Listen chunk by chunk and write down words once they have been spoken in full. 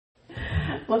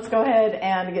Let's go ahead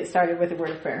and get started with a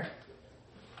word of prayer.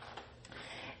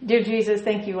 Dear Jesus,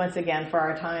 thank you once again for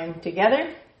our time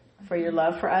together, for your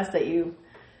love for us, that you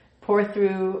pour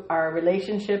through our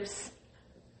relationships,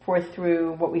 pour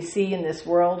through what we see in this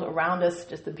world around us,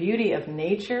 just the beauty of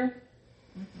nature,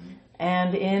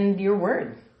 and in your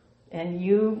word. And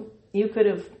you could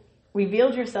have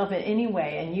revealed yourself in any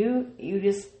way, and you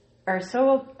just are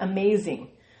so amazing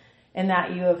in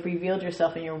that you have revealed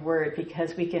yourself in your word,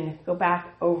 because we can go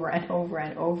back over and over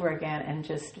and over again and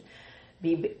just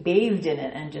be bathed in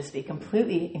it and just be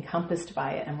completely encompassed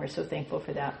by it. And we're so thankful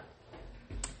for that.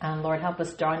 And Lord, help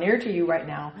us draw near to you right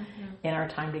now in our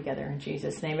time together. In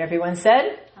Jesus' name, everyone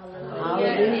said,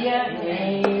 Hallelujah.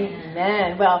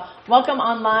 Amen. Well, welcome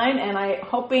online, and I'm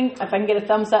hoping if I can get a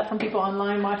thumbs up from people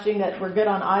online watching that we're good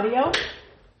on audio.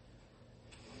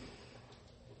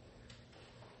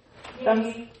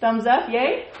 Thumbs up,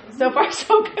 yay? So far,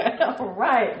 so good. All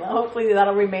right. Well, hopefully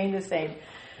that'll remain the same.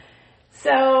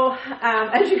 So,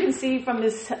 as you can see from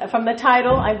the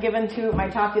title I've given to my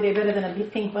talk today, Better Than a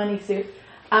Pink Bunny Suit.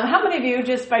 How many of you,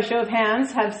 just by show of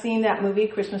hands, have seen that movie,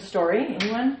 Christmas Story?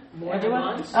 Anyone?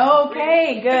 Everyone?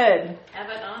 Okay, good.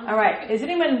 All right. Has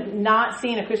anyone not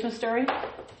seen A Christmas Story?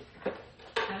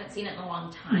 I haven't seen it in a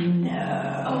long time.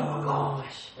 No. Oh,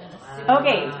 gosh.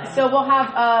 Okay, so we'll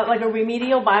have like a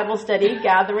remedial Bible study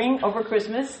gathering over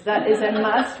Christmas. That is a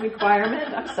must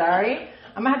requirement. I'm sorry.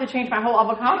 I'm going to have to change my whole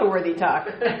avocado-worthy talk.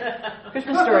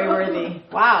 Christmas Story-worthy.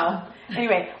 Wow.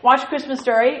 Anyway, watch Christmas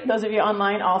Story. Those of you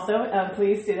online also,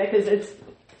 please do that, because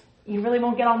you really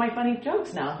won't get all my funny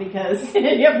jokes now, because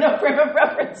you have no frame of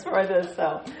reference for this.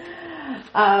 So,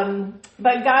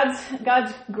 but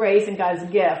God's grace and God's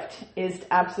gift is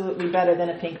absolutely better than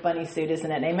a pink bunny suit,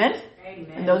 isn't it? Amen?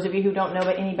 Amen. And those of you who don't know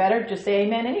it any better, just say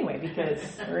amen anyway, because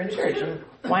we're in church, and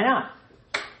why not?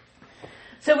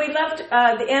 So we left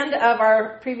the end of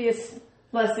our previous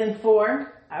lesson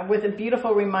 4 with a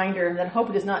beautiful reminder that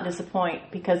hope does not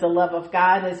disappoint, because the love of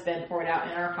God has been poured out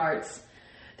in our hearts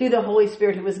through the Holy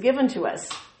Spirit who was given to us.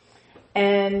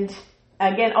 And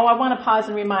again, I want to pause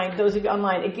and remind those of you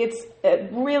online, it gets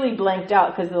really blanked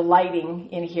out because of the lighting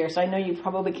in here. So I know you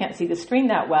probably can't see the screen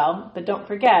that well, but don't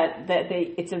forget that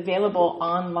it's available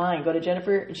online. Go to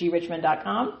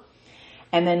jennifergrichmond.com.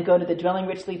 And then go to the Dwelling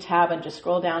Richly tab and just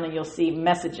scroll down, and you'll see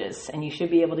messages. And you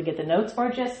should be able to get the notes, or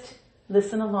just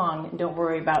listen along and don't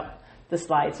worry about the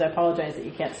slides. So I apologize that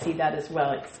you can't see that as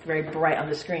well. It's very bright on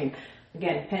the screen.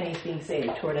 Again, pennies being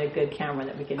saved toward a good camera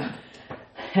that we can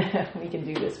we can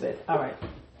do this with. All right.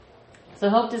 So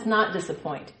hope does not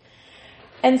disappoint.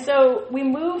 And so we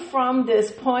move from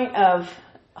this point of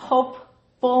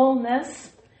hopefulness,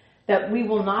 that we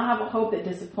will not have a hope that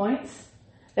disappoints,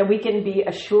 that we can be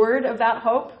assured of that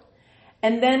hope.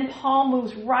 And then Paul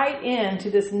moves right into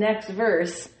this next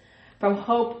verse, from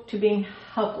hope to being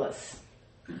helpless.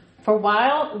 For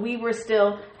while we were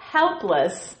still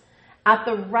helpless at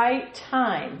the right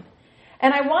time.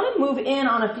 And I want to move in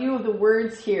on a few of the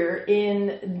words here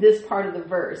in this part of the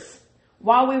verse.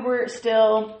 While we were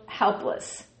still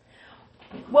helpless.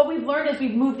 What we've learned as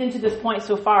we've moved into this point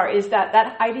so far is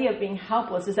that idea of being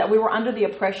helpless is that we were under the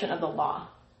oppression of the law.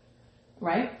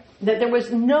 Right? That there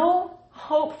was no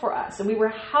hope for us, and we were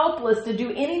helpless to do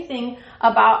anything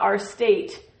about our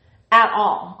state at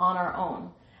all on our own.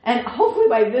 And hopefully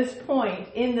by this point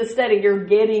in the study, you're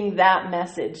getting that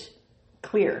message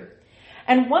clear.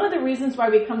 And one of the reasons why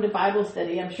we come to Bible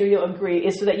study, I'm sure you'll agree,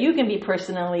 is so that you can be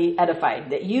personally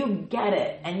edified, that you get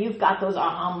it, and you've got those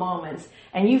aha moments,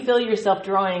 and you feel yourself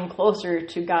drawing closer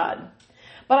to God.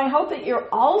 But I hope that you're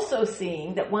also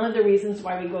seeing that one of the reasons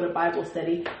why we go to Bible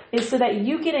study is so that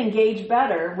you can engage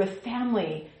better with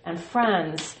family and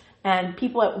friends and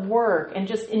people at work and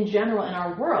just in general in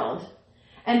our world,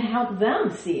 and help them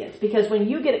see it. Because when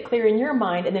you get it clear in your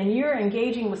mind, and then you're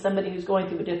engaging with somebody who's going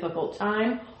through a difficult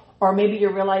time, or maybe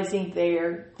you're realizing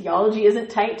their theology isn't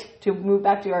tight, to move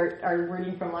back to our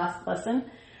wording from last lesson,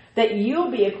 that you'll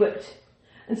be equipped.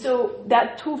 And so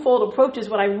that twofold approach is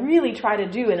what I really try to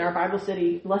do in our Bible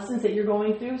study lessons that you're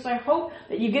going through. So I hope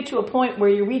that you get to a point where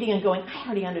you're reading and going, I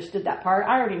already understood that part.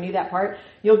 I already knew that part.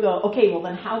 You'll go, okay, well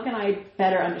then how can I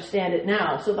better understand it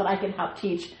now so that I can help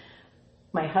teach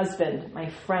my husband, my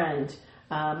friend,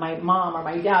 my mom or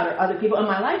my dad or other people in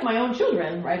my life, my own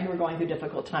children, right, who are going through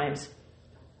difficult times.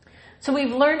 So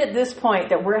we've learned at this point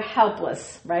that we're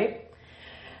helpless, right?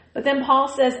 But then Paul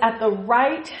says at the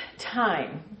right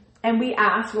time. And we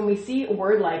ask, when we see a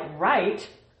word like right,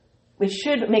 which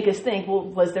should make us think, well,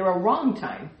 was there a wrong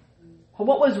time?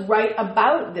 What was right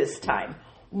about this time?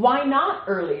 Why not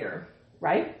earlier,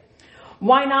 right?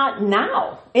 why not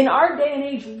now? In our day and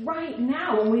age, right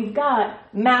now, when we've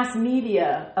got mass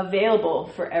media available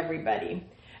for everybody.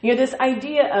 This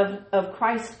idea of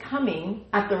Christ coming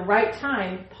at the right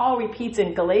time, Paul repeats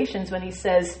in Galatians when he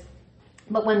says,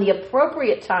 but when the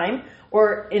appropriate time,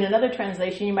 or in another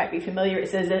translation you might be familiar, it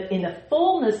says that in the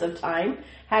fullness of time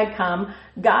had come,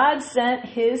 God sent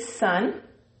his Son,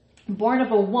 born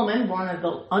of a woman, born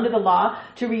under the law,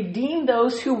 to redeem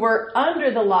those who were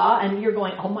under the law. And you're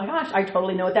going, oh my gosh, I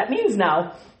totally know what that means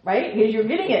now, right? Because you're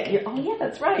getting it. Oh yeah,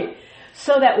 that's right.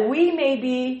 So that we may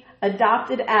be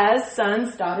adopted as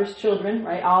sons, daughters, children,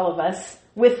 right? All of us,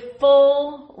 with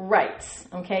full rights.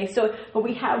 Okay, but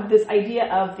we have this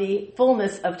idea of the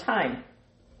fullness of time.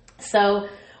 So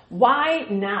why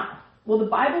now? Well, the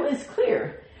Bible is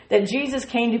clear that Jesus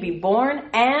came to be born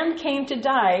and came to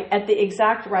die at the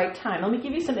exact right time. Let me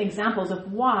give you some examples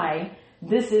of why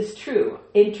this is true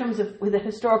in terms of with the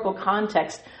historical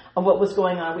context of what was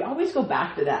going on. We always go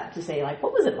back to that to say, like,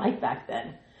 what was it like back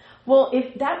then? Well,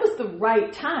 if that was the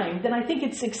right time, then I think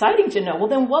it's exciting to know, well,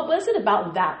 then what was it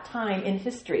about that time in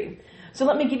history? So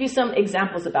let me give you some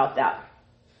examples about that.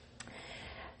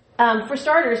 For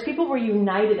starters, people were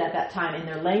united at that time in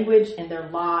their language, in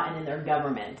their law, and in their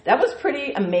government. That was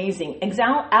pretty amazing.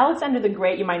 Alexander the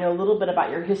Great, you might know a little bit about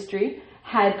your history,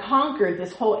 had conquered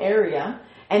this whole area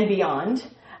and beyond.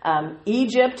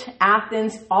 Egypt,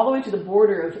 Athens, all the way to the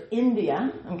border of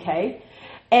India, okay?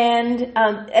 And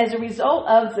as a result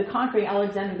of the conquering,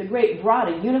 Alexander the Great brought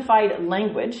a unified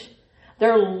language.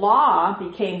 Their law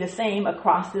became the same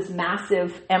across this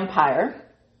massive empire,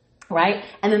 right?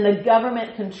 And then the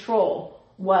government control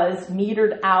was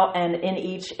metered out and in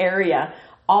each area,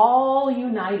 all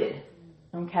united,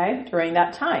 okay, during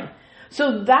that time.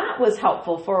 So that was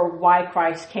helpful for why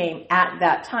Christ came at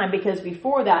that time, because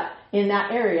before that, in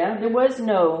that area, there was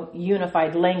no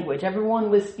unified language. Everyone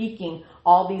was speaking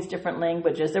all these different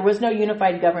languages. There was no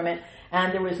unified government,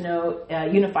 and there was no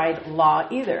unified law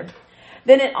either.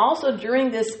 Then it also,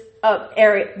 during this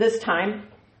this time,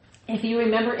 if you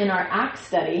remember in our Acts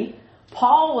study,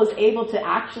 Paul was able to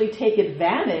actually take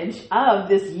advantage of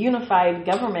this unified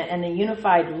government and the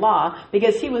unified law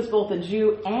because he was both a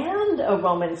Jew and a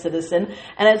Roman citizen.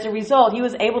 And as a result, he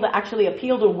was able to actually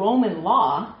appeal to Roman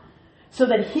law so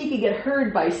that he could get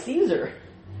heard by Caesar.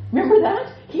 Remember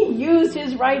that? He used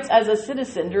his rights as a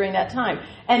citizen during that time.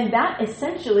 And that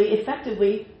essentially,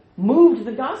 effectively moved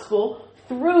the gospel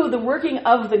through the working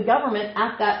of the government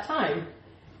at that time.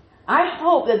 I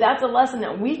hope that that's a lesson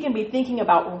that we can be thinking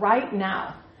about right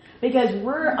now, because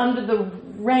we're under the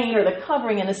reign or the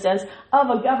covering, in a sense, of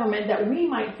a government that we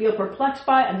might feel perplexed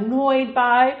by, annoyed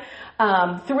by,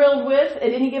 thrilled with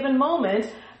at any given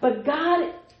moment. But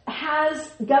God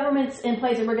has governments in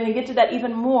place, and we're going to get to that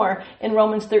even more in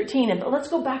Romans 13. But let's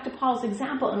go back to Paul's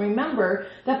example and remember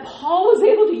that Paul was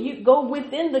able to go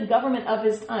within the government of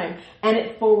his time, and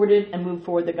it forwarded and moved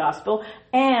forward the gospel,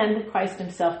 and Christ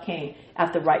himself came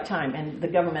at the right time, and the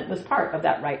government was part of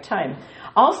that right time.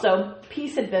 Also,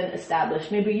 peace had been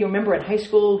established. Maybe you remember in high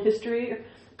school history,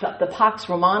 the Pax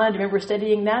Romana. Do you remember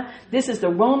studying that? This is the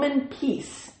Roman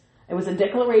peace. It was a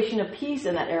declaration of peace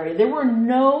in that area. There were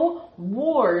no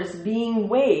wars being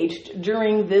waged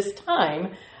during this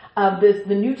time of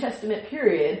the New Testament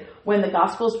period, when the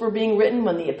Gospels were being written,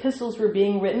 when the epistles were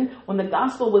being written, when the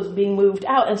gospel was being moved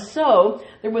out. And so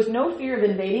there was no fear of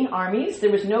invading armies.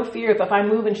 There was no fear if I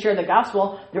move and share the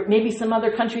gospel, there maybe some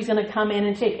other country's going to come in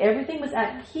and take. Everything was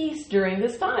at peace during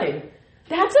this time.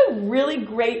 That's a really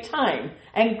great time.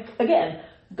 And again,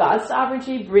 God's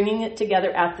sovereignty bringing it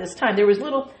together at this time. There was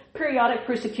little periodic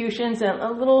persecutions and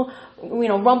a little,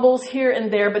 rumbles here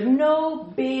and there, but no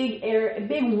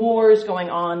big wars going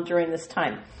on during this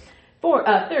time.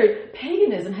 Third,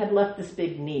 paganism had left this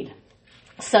big need.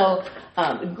 So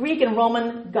Greek and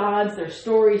Roman gods, their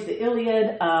stories, the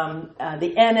Iliad,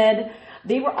 the Aeneid,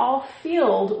 they were all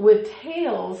filled with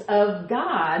tales of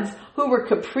gods who were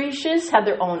capricious, had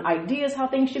their own ideas how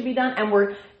things should be done,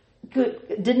 and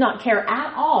did not care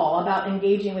at all about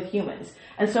engaging with humans.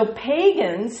 And so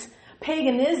paganism,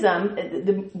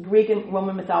 the Greek and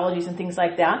Roman mythologies and things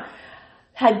like that,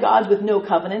 had gods with no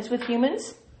covenants with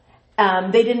humans.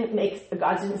 Gods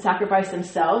didn't sacrifice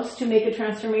themselves to make a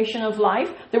transformation of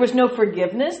life. There was no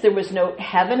forgiveness. There was no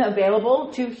heaven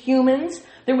available to humans.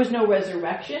 There was no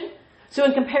resurrection. So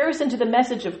in comparison to the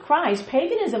message of Christ,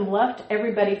 paganism left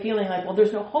everybody feeling like, well,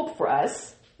 there's no hope for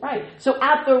us. Right. So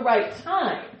at the right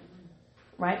time,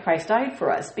 right, Christ died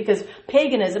for us, because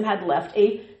paganism had left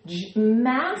a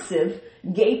massive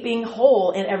gaping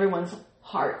hole in everyone's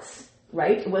hearts,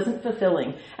 right? It wasn't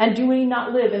fulfilling. And do we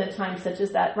not live in a time such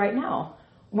as that right now,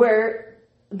 where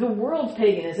the world's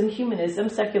paganism, humanism,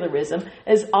 secularism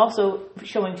is also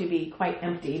showing to be quite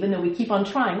empty, even though we keep on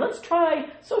trying. Let's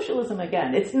try socialism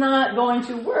again. It's not going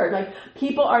to work. Like,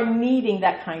 people are needing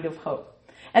that kind of hope.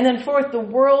 And then fourth,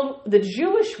 the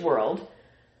Jewish world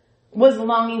was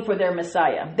longing for their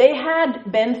Messiah. They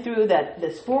had been through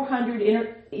this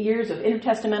 400 years of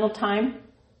intertestamental time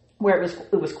where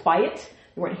it was quiet.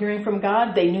 They weren't hearing from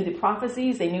God. They knew the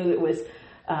prophecies. They knew it was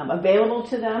available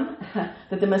to them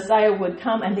that the Messiah would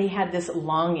come, and they had this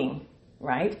longing,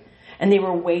 right? And they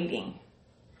were waiting.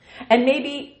 And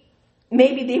maybe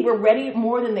they were ready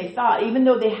more than they thought, even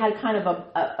though they had kind of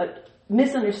a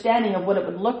misunderstanding of what it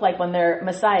would look like when their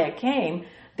Messiah came.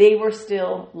 They were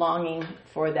still longing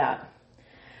for that.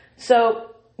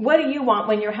 So what do you want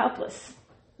when you're helpless?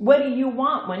 What do you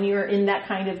want when you're in that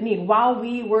kind of need? While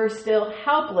we were still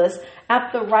helpless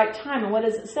at the right time. And what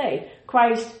does it say?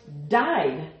 Christ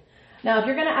died. Now, if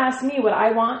you're going to ask me what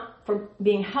I want for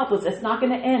being helpless, it's not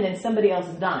going to end in somebody else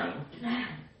dying.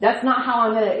 That's not how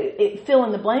I'm going to fill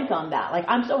in the blank on that. Like,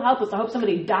 I'm so helpless, I hope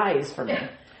somebody dies for me.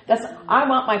 I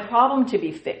want my problem to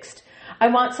be fixed. I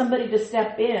want somebody to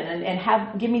step in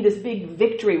and give me this big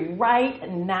victory right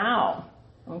now.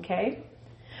 Okay?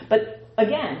 But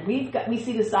again, we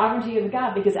see the sovereignty of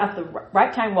God, because at the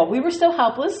right time, while we were still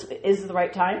helpless, is the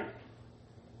right time.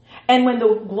 And when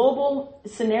the global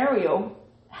scenario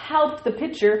helped the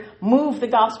picture move the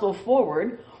gospel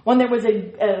forward, when there was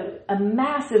a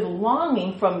massive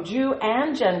longing from Jew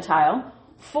and Gentile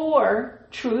for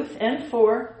truth and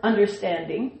for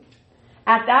understanding,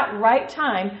 at that right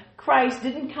time, Christ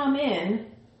didn't come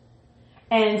in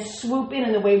and swoop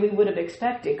in the way we would have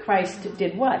expected. Christ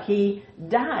did what? He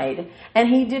died. And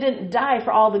he didn't die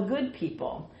for all the good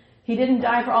people. He didn't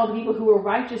die for all the people who were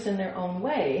righteous in their own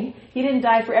way. He didn't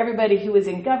die for everybody who was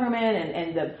in government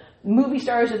and the movie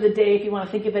stars of the day, if you want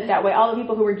to think of it that way, all the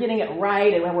people who were getting it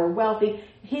right and were wealthy.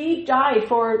 He died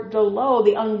for the low,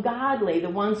 the ungodly,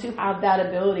 the ones who have that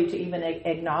ability to even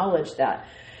acknowledge that.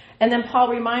 And then Paul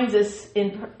reminds us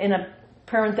in a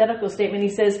parenthetical statement, he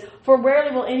says, "For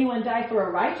rarely will anyone die for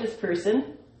a righteous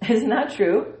person." Isn't that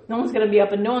true? No one's going to be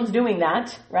up and no one's doing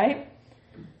that, right?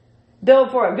 Though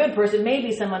for a good person,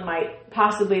 maybe someone might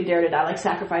possibly dare to die, like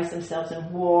sacrifice themselves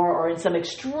in war or in some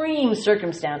extreme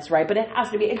circumstance, right? But it has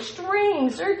to be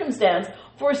extreme circumstance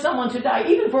for someone to die,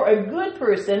 even for a good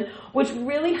person, which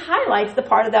really highlights the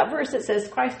part of that verse that says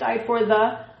Christ died for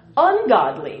the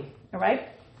ungodly, all right?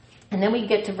 And then we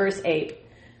get to verse 8,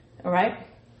 all right?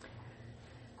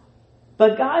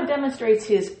 But God demonstrates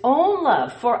his own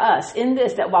love for us in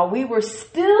this, that while we were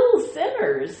still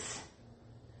sinners,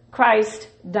 Christ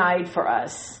died for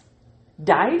us.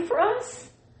 Died for us?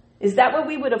 Is that what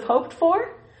we would have hoped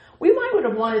for? We might would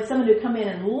have wanted someone to come in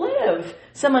and live,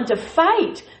 someone to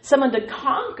fight, someone to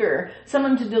conquer,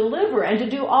 someone to deliver, and to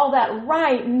do all that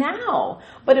right now.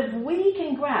 But if we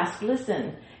can grasp,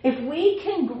 listen, if we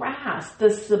can grasp the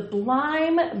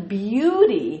sublime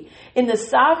beauty in the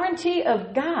sovereignty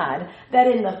of God, that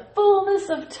in the fullness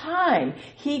of time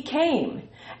he came,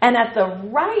 and at the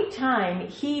right time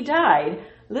he died,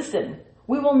 listen,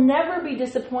 we will never be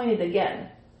disappointed again.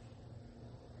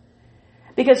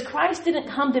 Because Christ didn't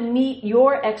come to meet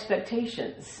your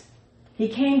expectations. He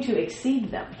came to exceed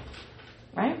them.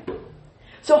 Right?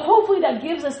 So hopefully that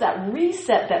gives us that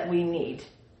reset that we need.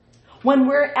 When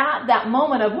we're at that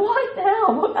moment of, what the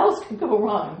hell? What else could go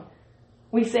wrong?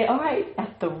 We say, all right,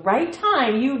 at the right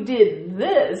time you did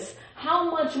this.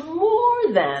 How much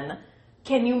more then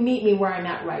can you meet me where I'm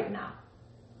at right now?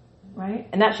 Right?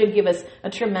 And that should give us a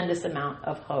tremendous amount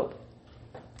of hope.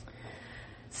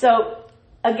 So,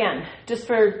 again, just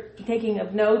for taking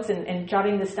of notes and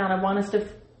jotting this down, I want us to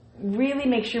really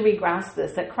make sure we grasp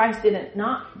this, that Christ did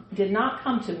not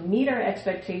come to meet our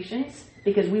expectations,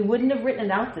 because we wouldn't have written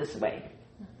it out this way.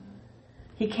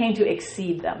 He came to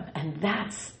exceed them. And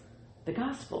that's the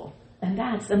gospel. And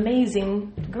that's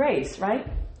amazing grace, right?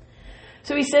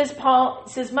 So Paul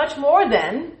says, much more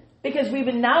then, because we've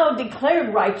been now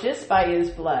declared righteous by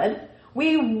his blood,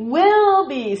 we will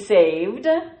be saved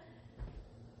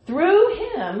through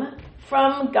him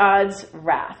from God's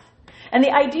wrath. And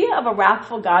the idea of a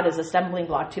wrathful God is a stumbling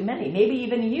block to many. Maybe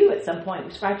even you at some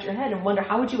point scratch your head and wonder,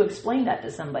 how would you explain that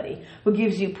to somebody who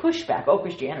gives you pushback? Oh,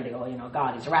 Christianity,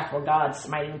 God is a wrathful God,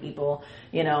 smiting people,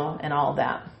 and all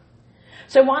that.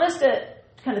 So I want us to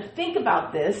kind of think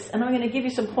about this, and I'm going to give you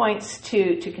some points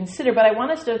to consider, but I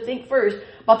want us to think first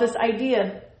about this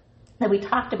idea that we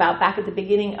talked about back at the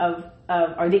beginning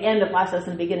or the end of last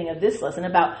lesson, the beginning of this lesson,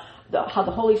 about how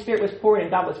the Holy Spirit was poured and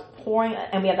God was pouring,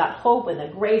 and we have that hope and the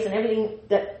grace and everything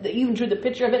that even drew the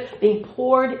picture of it being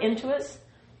poured into us.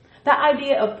 That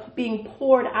idea of being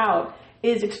poured out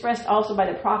is expressed also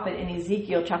by the prophet in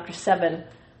Ezekiel chapter 7,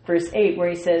 verse 8,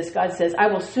 where God says, I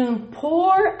will soon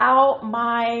pour out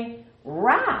my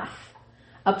wrath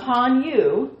upon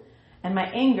you and my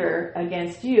anger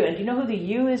against you. And do you know who the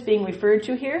you is being referred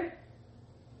to here?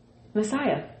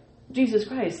 Messiah, Jesus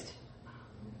Christ.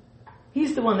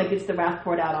 He's the one that gets the wrath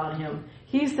poured out on him.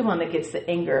 He's the one that gets the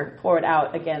anger poured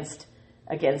out against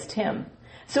him.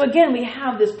 So again, we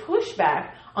have this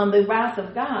pushback on the wrath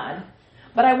of God.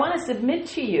 But I want to submit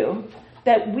to you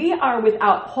that we are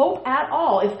without hope at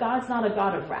all if God's not a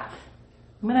God of wrath.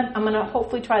 I'm going to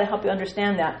hopefully try to help you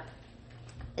understand that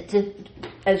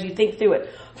as you think through it.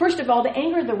 First of all, the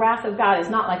anger, the wrath of God is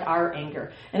not like our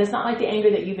anger. And it's not like the anger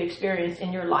that you've experienced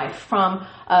in your life from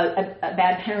a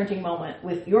bad parenting moment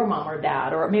with your mom or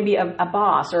dad, or maybe a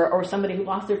boss or somebody who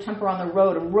lost their temper on the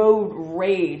road, and road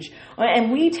rage.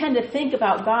 And we tend to think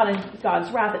about God and God's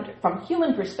wrath from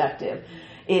human perspective.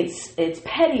 It's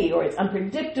petty, or it's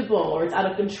unpredictable, or it's out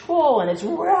of control, and it's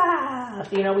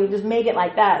wrath. We just make it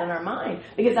like that in our mind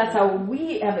because that's how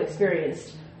we have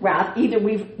experienced wrath. Either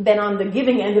we've been on the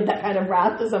giving end of that kind of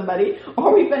wrath to somebody,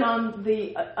 or we've been on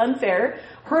the unfair,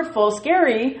 hurtful,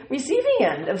 scary receiving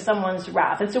end of someone's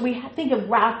wrath. And so we think of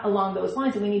wrath along those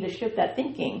lines, and we need to shift that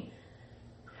thinking.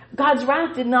 God's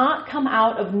wrath did not come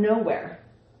out of nowhere.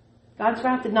 God's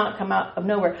wrath did not come out of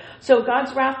nowhere. So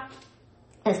God's wrath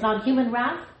is not human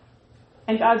wrath,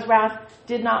 and God's wrath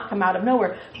did not come out of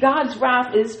nowhere. God's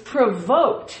wrath is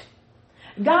provoked.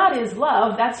 God is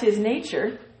love. That's his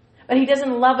nature. But he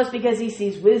doesn't love us because he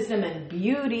sees wisdom and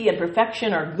beauty and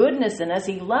perfection or goodness in us.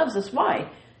 He loves us. Why?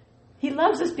 He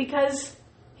loves us because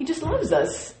he just loves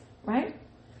us, right?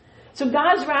 So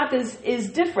God's wrath is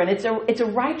different. It's a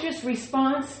righteous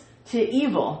response to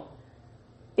evil.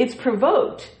 It's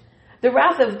provoked. The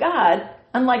wrath of God,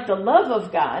 unlike the love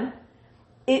of God,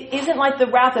 it isn't like the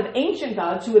wrath of ancient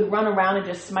gods who would run around and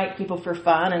just smite people for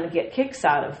fun and get kicks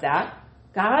out of that.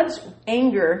 God's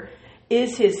anger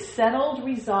is his settled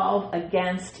resolve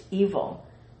against evil.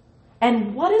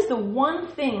 And what is the one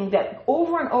thing that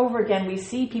over and over again we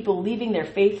see people leaving their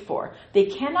faith for? They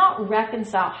cannot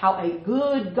reconcile how a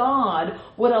good God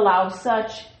would allow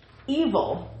such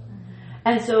evil.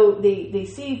 And so they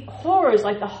see horrors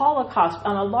like the Holocaust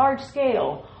on a large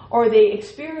scale, or they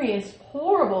experience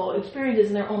horrible experiences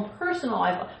in their own personal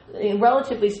life,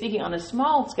 relatively speaking on a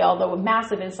small scale, though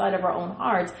massive inside of our own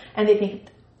hearts, and they think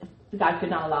God could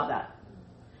not allow that.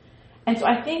 And so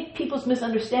I think people's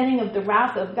misunderstanding of the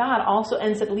wrath of God also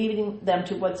ends up leading them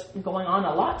to what's going on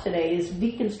a lot today, is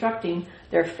deconstructing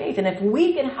their faith. And if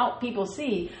we can help people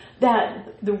see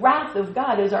that the wrath of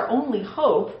God is our only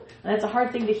hope, and that's a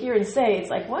hard thing to hear and say,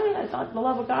 it's like, what? I thought the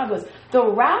love of God was. The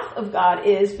wrath of God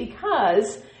is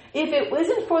because if it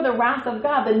wasn't for the wrath of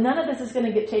God, then none of this is going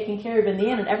to get taken care of in the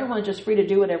end, and everyone's just free to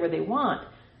do whatever they want.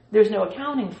 There's no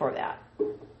accounting for that.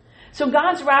 So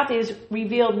God's wrath is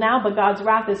revealed now, but God's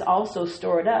wrath is also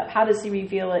stored up. How does he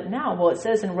reveal it now? Well, it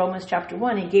says in Romans chapter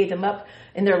 1, he gave them up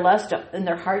in their lust, in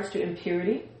their hearts to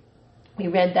impurity. We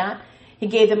read that. He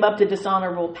gave them up to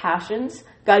dishonorable passions.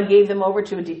 God gave them over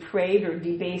to a depraved or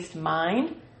debased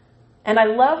mind. And I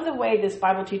love the way this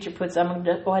Bible teacher puts it. I'm going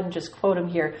to go ahead and just quote him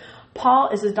here.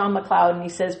 This is Don McLeod, and he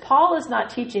says, Paul is not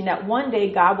teaching that one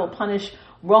day God will punish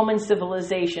Roman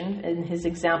civilization, in his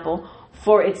example,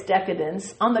 for its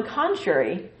decadence. On the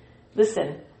contrary,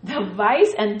 listen, the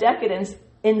vice and decadence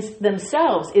in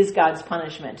themselves is God's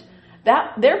punishment.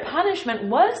 That their punishment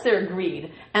was their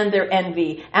greed and their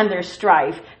envy and their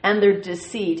strife and their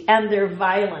deceit and their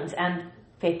violence and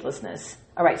faithlessness.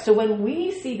 All right, so when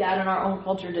we see that in our own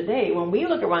culture today, when we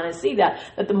look around and see that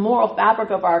the moral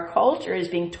fabric of our culture is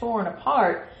being torn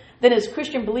apart, then as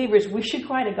Christian believers, we should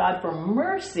cry to God for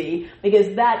mercy,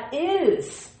 because that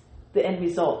is the end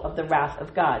result of the wrath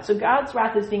of God. So God's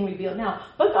wrath is being revealed now,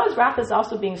 but God's wrath is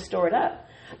also being stored up.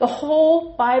 The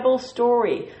whole Bible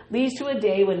story leads to a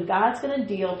day when God's going to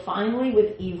deal finally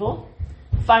with evil,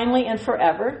 finally and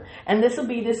forever. And this will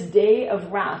be this day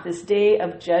of wrath, this day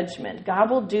of judgment. God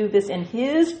will do this in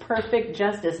his perfect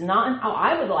justice, not in how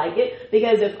I would like it,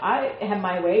 because if I had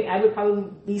my way, I would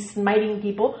probably be smiting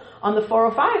people on the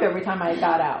 405 every time I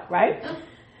got out, right?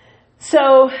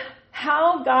 So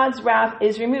how God's wrath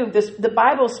is removed. The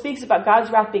Bible speaks about God's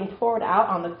wrath being poured out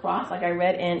on the cross, like I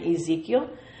read in Ezekiel.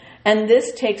 And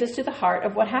this takes us to the heart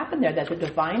of what happened there, that the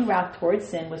divine wrath towards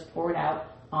sin was poured out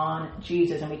on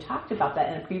Jesus. And we talked about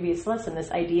that in a previous lesson,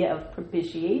 this idea of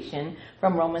propitiation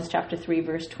from Romans chapter 3,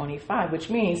 verse 25, which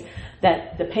means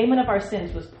that the payment of our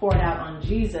sins was poured out on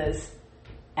Jesus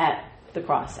at the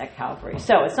cross at Calvary.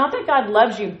 So it's not that God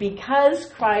loves you because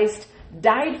Christ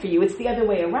died for you. It's the other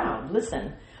way around.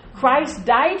 Listen, Christ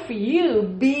died for you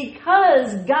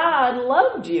because God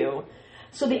loved you.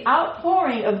 So the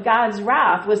outpouring of God's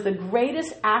wrath was the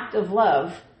greatest act of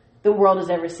love the world has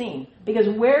ever seen. Because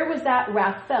where was that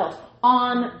wrath felt?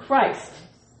 On Christ.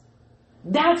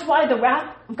 That's why the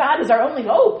wrath of God is our only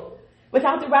hope.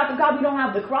 Without the wrath of God, we don't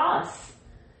have the cross.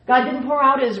 God didn't pour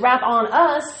out his wrath on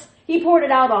us. He poured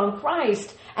it out on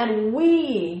Christ. And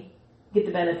we get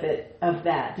the benefit of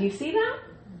that. Do you see that?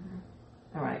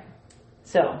 Mm-hmm. All right.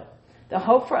 So, the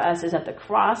hope for us is that the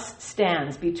cross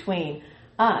stands between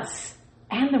us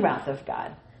and the wrath of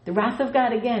God. The wrath of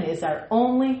God, again, is our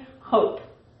only hope.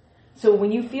 So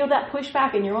when you feel that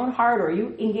pushback in your own heart or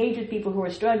you engage with people who are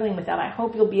struggling with that, I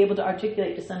hope you'll be able to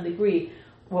articulate to some degree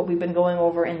what we've been going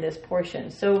over in this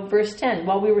portion. So verse 10,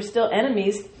 while we were still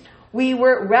enemies, we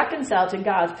were reconciled to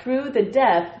God through the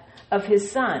death of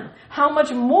his Son. How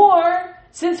much more,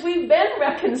 since we've been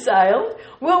reconciled,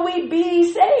 will we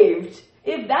be saved?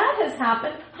 If that has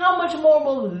happened, how much more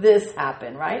will this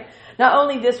happen, right? Not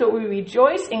only this, but we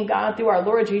rejoice in God through our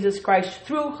Lord Jesus Christ,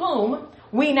 through whom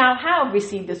we now have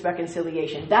received this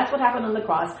reconciliation. That's what happened on the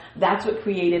cross. That's what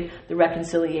created the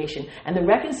reconciliation. And the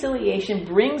reconciliation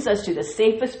brings us to the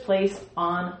safest place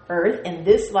on earth in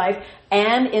this life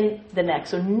and in the next.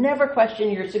 So never question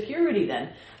your security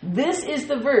then. This is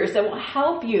the verse that will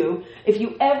help you if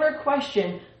you ever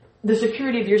question the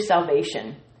security of your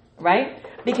salvation, right?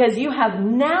 Because you have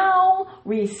now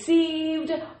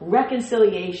received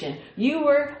reconciliation. You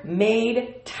were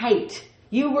made tight.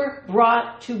 You were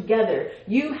brought together.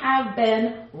 You have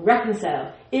been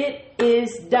reconciled. It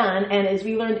is done. And as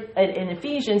we learned in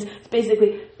Ephesians, it's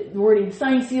basically the wording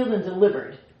signed, sealed, and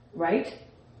delivered, right?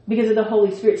 Because of the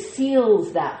Holy Spirit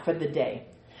seals that for the day.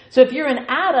 So if you're in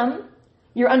Adam,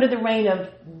 you're under the reign of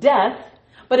death.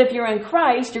 But if you're in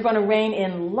Christ, you're going to reign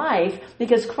in life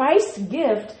because Christ's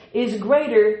gift is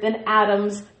greater than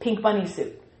Adam's pink bunny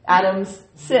suit, Adam's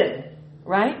sin,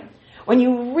 right? When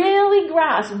you really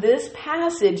grasp this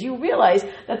passage, you realize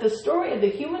that the story of the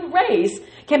human race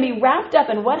can be wrapped up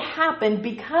in what happened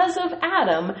because of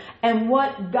Adam and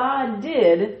what God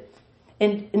did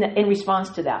in response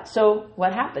to that. So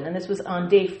what happened? And this was on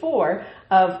day 4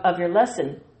 of your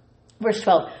lesson. Verse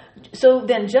 12. So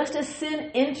then just as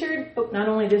sin entered, not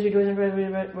only does rejoice in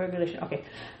regulation. Okay.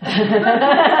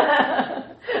 I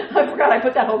forgot I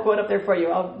put that whole quote up there for you.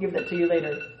 I'll give that to you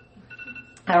later.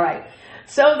 All right.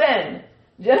 So then,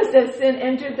 just as sin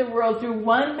entered the world through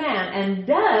one man and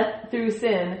death through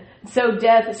sin, so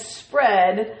death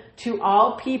spread to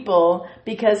all people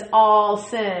because all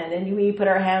sinned. And we put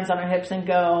our hands on our hips and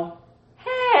go,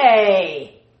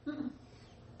 hey,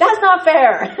 that's not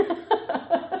fair.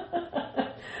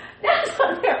 That's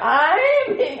not fair.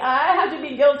 I have to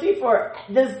be guilty for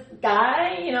this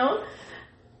guy,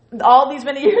 all these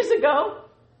many years ago.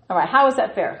 All right, how is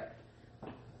that fair?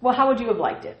 Well, how would you have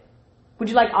liked it? Would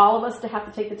you like all of us to have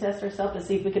to take the test ourselves to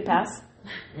see if we could pass?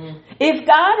 If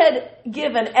God had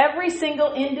given every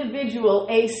single individual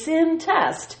a sin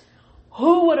test,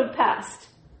 who would have passed?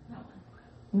 No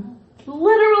one.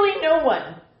 Literally no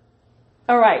one.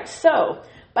 All right, so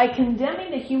by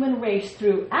condemning the human race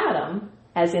through Adam,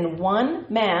 as in one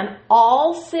man,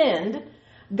 all sinned,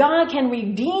 God can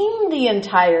redeem the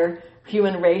entire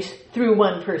human race through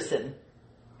one person,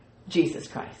 Jesus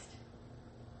Christ.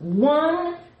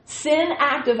 One sin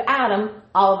act of Adam,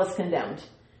 all of us condemned.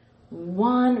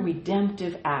 One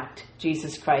redemptive act,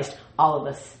 Jesus Christ, all of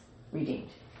us redeemed.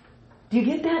 Do you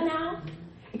get that now?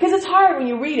 Because it's hard when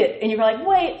you read it and you're like,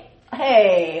 wait,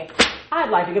 hey, I'd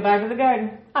like to go back to the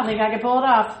garden. I think I could pull it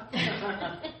off.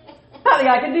 I think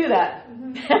I can do that.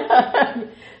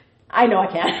 I know I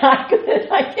can't.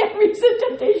 I can't resist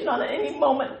temptation on any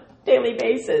moment, daily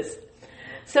basis.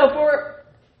 So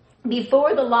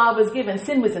before the law was given,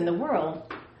 sin was in the world.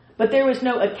 But there was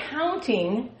no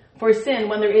accounting for sin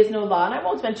when there is no law. And I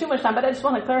won't spend too much time, but I just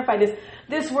want to clarify this.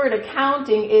 This word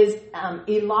accounting is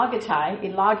elogatai.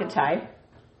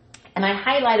 And I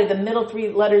highlighted the middle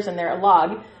 3 letters in there,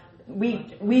 log.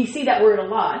 We see that word a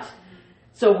lot.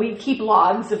 So we keep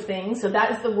logs of things. So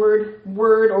that is the word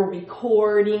or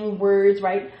recording words,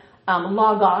 right?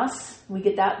 Logos, we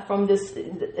get that from this.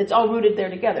 It's all rooted there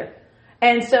together.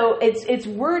 And so it's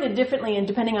worded differently, and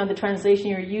depending on the translation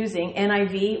you're using,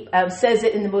 NIV says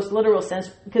it in the most literal sense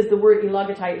because the word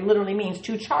elogatai literally means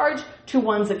to charge to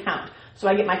one's account. So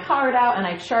I get my card out and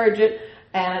I charge it,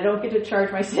 and I don't get to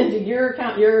charge my sin to your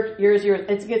account, yours.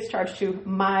 It gets charged to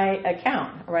my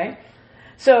account, right?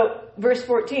 So verse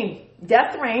 14,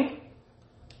 death reigned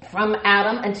from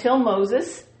Adam until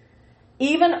Moses,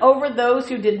 even over those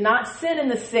who did not sin in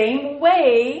the same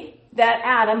way that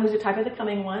Adam, who's a type of the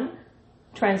coming one,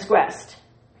 transgressed.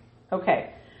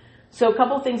 Okay. So a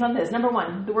couple of things on this. Number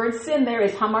one, the word sin there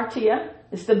is hamartia.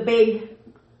 It's the big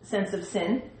sense of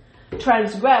sin.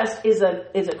 Transgressed is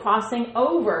a crossing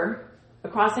over,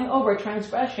 a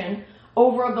transgression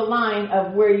over of the line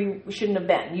of where you shouldn't have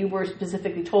been. You were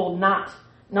specifically told not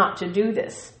to do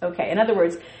this. Okay, in other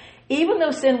words, even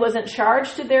though sin wasn't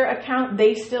charged to their account,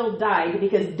 they still died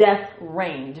because death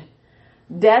reigned.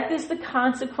 Death is the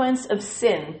consequence of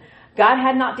sin. God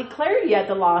had not declared yet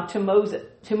the law to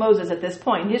Moses at this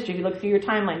point in history. If you look through your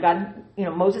timeline,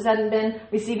 Moses hadn't been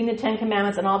receiving the 10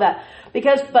 Commandments and all that.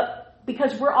 Because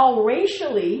we're all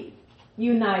racially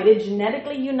united,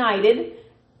 genetically united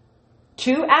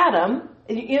to Adam.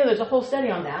 There's a whole study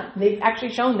on that. They've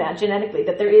actually shown that genetically,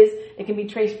 that it can be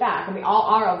traced back. And we all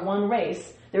are of one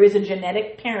race. There is a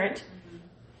genetic parent.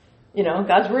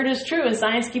 God's word is true and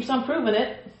science keeps on proving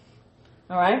it.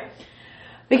 All right?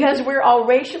 Because we're all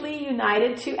racially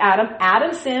united to Adam.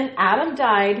 Adam sinned. Adam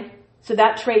died. So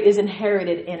that trait is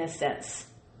inherited in a sense.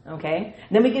 Okay?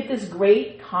 And then we get this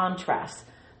great contrast.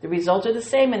 The results are the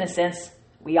same in a sense.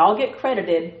 We all get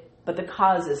credited, but the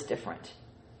cause is different.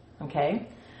 Okay?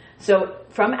 So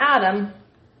from Adam,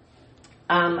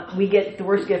 we get the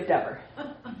worst gift ever.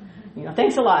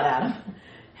 Thanks a lot, Adam.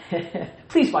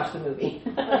 Please watch the movie.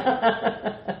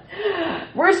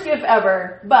 Worst gift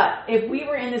ever. But if we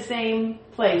were in the same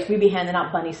place, we'd be handing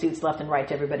out bunny suits left and right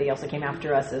to everybody else that came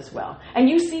after us as well. And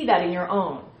you see that in your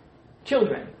own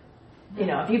children.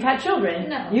 If you've had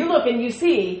children, you look and you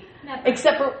see,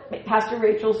 except for Pastor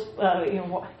Rachel's,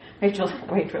 Rachel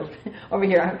over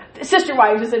here. Sister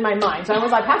wives is in my mind. So I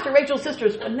was like, Pastor Rachel's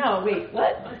sisters. No, wait,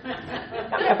 what?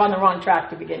 Got me up on the wrong track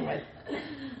to begin with.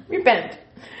 Repent.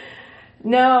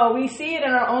 No, we see it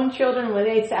in our own children when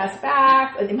they sass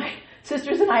back. My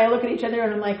sisters and I look at each other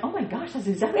and I'm like, oh my gosh, that's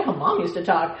exactly how mom used to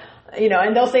talk.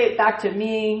 And they'll say it back to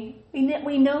me.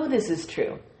 We know this is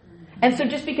true. And so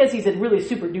just because he's a really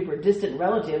super duper distant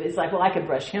relative, it's like, well, I could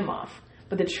brush him off.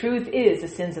 But the truth is the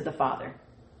sins of the father.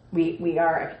 We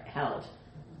are held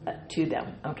to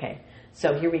them. Okay.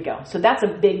 So here we go. So that's a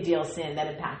big deal sin that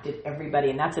impacted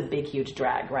everybody. And that's a big, huge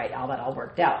drag, right? All that all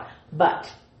worked out.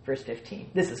 But verse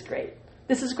 15, this is great.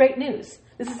 This is great news.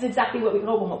 This is exactly what we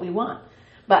hope and what we want.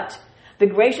 But the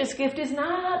gracious gift is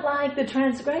not like the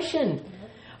transgression.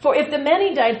 For if the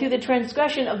many died through the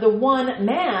transgression of the one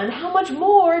man, how much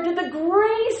more did the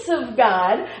grace of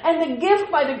God and the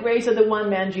gift by the grace of the one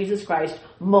man, Jesus Christ,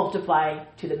 multiply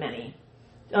to the many?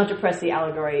 Not to press the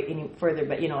allegory any further,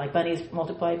 but like bunnies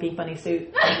multiply, pink bunny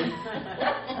suit.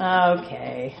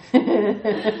 Okay.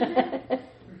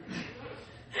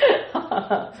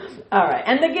 All right.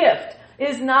 And the gift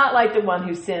is not like the one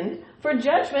who sinned. For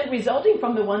judgment resulting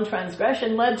from the one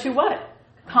transgression led to what?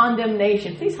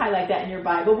 Condemnation. Please highlight that in your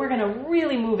Bible. We're going to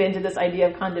really move into this idea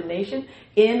of condemnation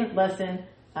in lesson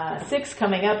 6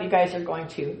 coming up. You guys are going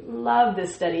to love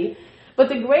this study. But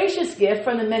the gracious gift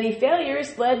from the many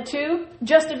failures led to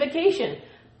justification.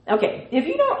 Okay, if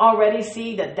you don't already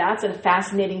see that that's a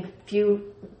fascinating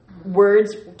few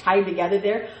words tied together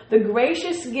there, the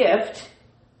gracious gift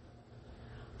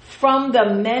from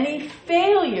the many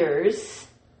failures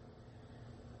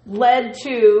led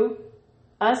to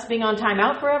us being on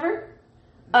timeout forever,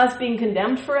 us being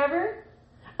condemned forever,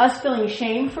 us feeling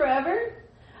shame forever,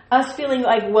 us feeling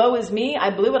like, woe is me,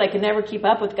 I blew it, I can never keep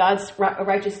up with God's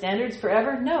righteous standards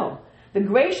forever. No. The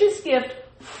gracious gift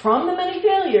from the many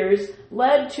failures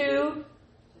led to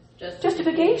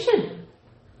justification.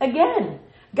 Again,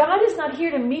 God is not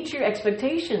here to meet your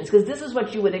expectations, because this is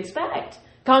what you would expect.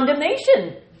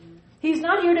 Condemnation. He's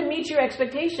not here to meet your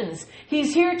expectations.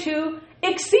 He's here to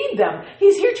exceed them.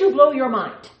 He's here to blow your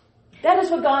mind. That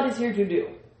is what God is here to do.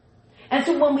 And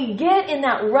so when we get in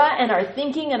that rut and our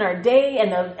thinking and our day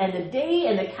and the day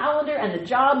and the calendar and the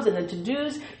jobs and the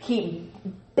to-dos keep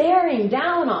bearing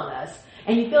down on us,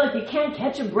 and you feel like you can't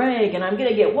catch a break, and I'm going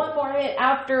to get one more hit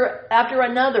after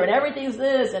another, and everything's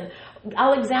this, and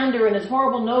Alexander and his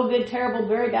horrible, no good, terrible,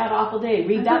 very bad, awful day.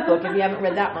 Read that book if you haven't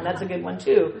read that one. That's a good one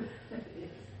too.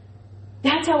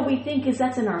 That's how we think, is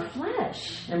that's in our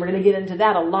flesh. And we're going to get into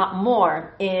that a lot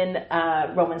more in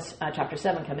Romans chapter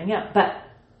 7 coming up. But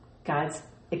God's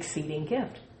exceeding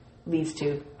gift leads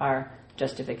to our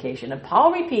justification. And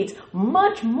Paul repeats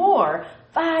much more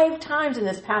 5 times in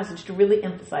this passage to really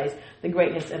emphasize the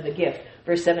greatness of the gift.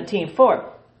 Verse 17,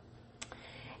 for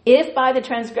if by the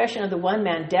transgression of the one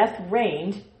man death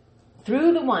reigned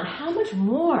through the one, how much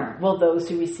more will those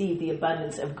who receive the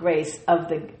abundance of grace of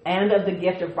the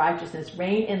gift of righteousness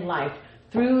reign in life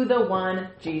through the one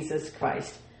Jesus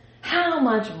Christ? How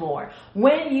much more?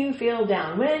 When you feel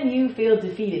down, when you feel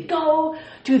defeated, go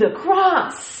to the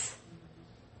cross.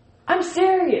 I'm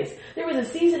serious. There was a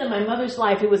season in my mother's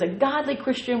life who was a godly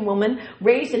Christian woman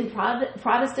raised in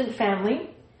Protestant family.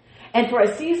 And for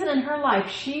a season in her life,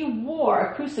 she wore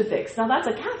a crucifix. Now, that's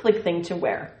a Catholic thing to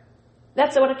wear.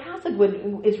 That's what a Catholic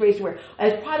is raised to wear.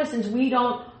 As Protestants, we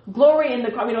don't glory in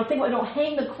the cross. We don't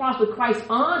hang the cross with Christ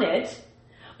on it.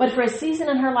 But for a season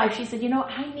in her life, she said,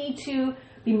 I need to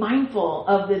be mindful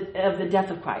of the death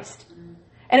of Christ.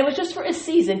 And it was just for a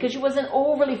season because she wasn't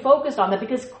overly focused on that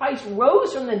because Christ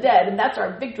rose from the dead and that's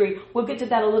our victory. We'll get to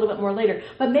that a little bit more later.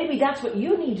 But maybe that's what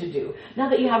you need to do. Now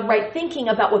that you have right thinking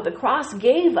about what the cross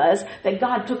gave us, that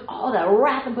God took all that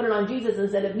wrath and put it on Jesus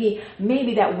instead of me,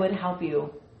 maybe that would help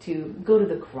you to go to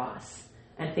the cross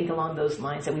and think along those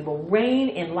lines that we will reign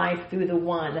in life through the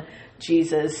one,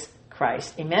 Jesus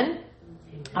Christ. Amen?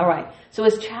 All right. So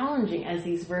as challenging as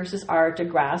these verses are to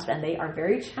grasp, and they are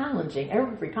very challenging,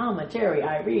 every commentary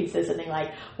I read says something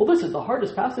like, well, this is the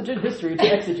hardest passage in history to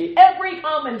exegete. Every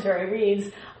commentary reads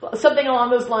something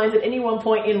along those lines at any one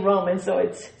point in Romans, so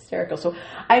it's hysterical. So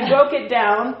I broke it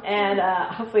down, and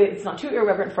hopefully it's not too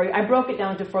irreverent for you. I broke it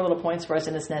down to 4 little points for us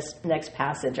in this next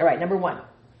passage. All right, number 1.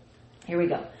 Here we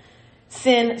go.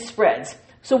 Sin spreads.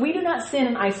 So we do not sin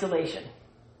in isolation.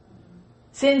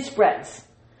 Sin spreads.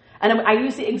 And I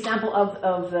use the example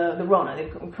of the Rona, the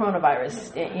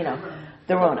coronavirus,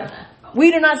 the Rona.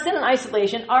 We do not sin in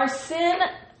isolation. Our sin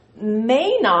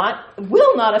will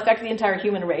not affect the entire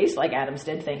human race, like Adam's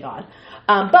did, thank God.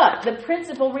 But the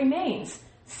principle remains.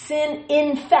 Sin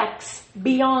infects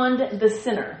beyond the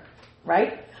sinner,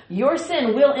 right? Your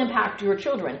sin will impact your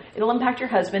children. It'll impact your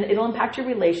husband. It'll impact your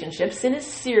relationships. Sin is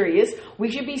serious. We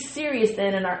should be serious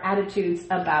then in our attitudes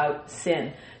about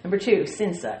sin. Number 2,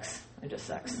 sin sucks. It just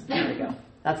sucks. There we go.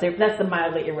 That's the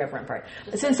mildly irreverent part.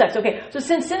 Sin sucks. Okay, so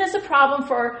since sin is a problem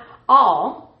for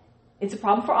all, it's a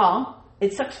problem for all,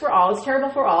 it sucks for all, it's terrible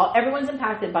for all, everyone's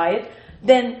impacted by it,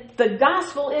 then the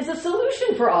gospel is a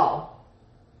solution for all.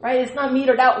 Right? It's not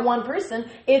metered out one person,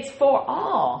 it's for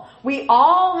all. We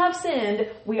all have sinned,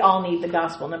 we all need the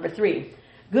gospel. Number 3,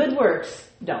 good works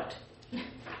don't.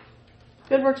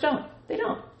 Good works don't. They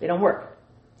don't work.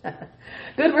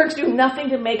 Good works do nothing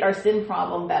to make our sin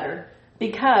problem better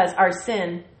because our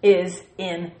sin is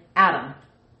in Adam.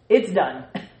 It's done.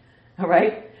 All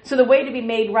right? So the way to be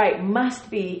made right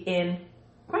must be in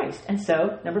Christ. And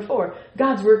so, number 4,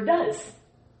 God's work does.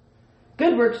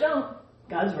 Good works don't.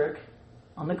 God's work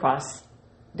on the cross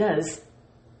does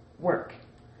work.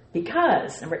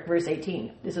 Because, verse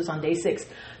 18, this was on day 6.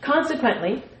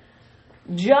 Consequently,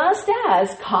 just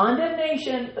as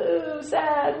condemnation, ooh,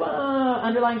 sad,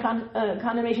 underlying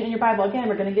condemnation in your Bible. Again,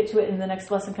 we're going to get to it in the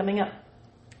next lesson coming up.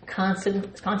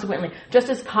 Consequently, just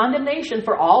as condemnation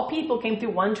for all people came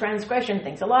through one transgression,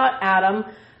 thanks a lot, Adam,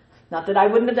 not that I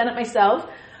wouldn't have done it myself,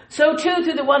 so too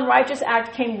through the one righteous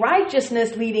act came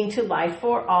righteousness leading to life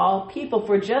for all people.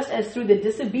 For just as through the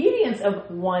disobedience of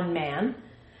one man,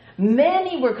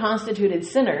 many were constituted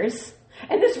sinners.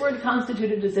 And this word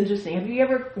constituted is interesting. Have you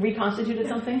ever reconstituted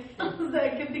something? I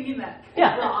kept thinking that.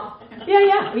 Yeah. Wrong.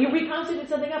 Yeah. You reconstituted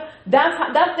something up. That's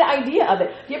the idea of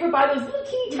it. Do you ever buy those little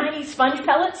teeny tiny sponge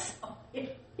pellets? They're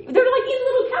like in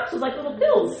little capsules, like little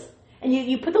pills. And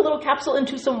you put the little capsule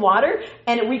into some water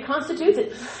and it reconstitutes.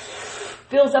 It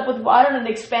fills up with water and it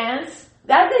expands.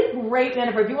 That's a great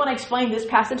metaphor. If you want to explain this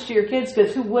passage to your kids,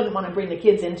 because who wouldn't want to bring the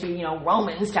kids into,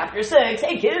 Romans chapter 6.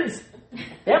 Hey kids!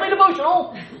 Family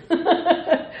devotional.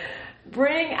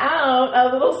 Bring out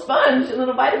a little sponge, a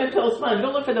little vitamin pill sponge.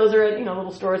 Go look for those at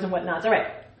little stores and whatnot. All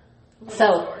right.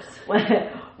 So,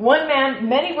 one man,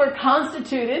 many were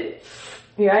constituted,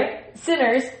 right,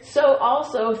 sinners. So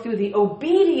also through the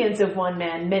obedience of one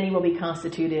man, many will be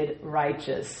constituted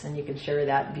righteous. And you can share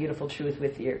that beautiful truth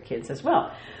with your kids as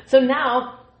well. So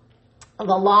now, the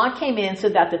law came in so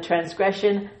that the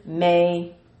transgression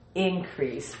may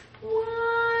increase.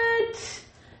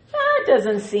 That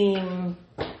doesn't seem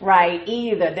right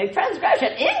either. The transgression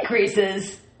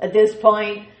increases at this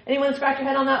point. Anyone scratch your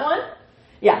head on that one?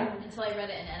 Yeah. Until I read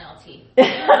it in NLT.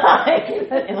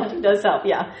 NLT does help,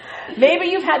 yeah. Maybe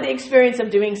you've had the experience of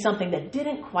doing something that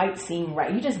didn't quite seem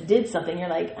right. You just did something. You're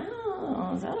like,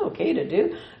 oh, is that okay to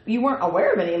do? You weren't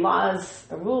aware of any laws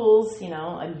or rules,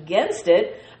 against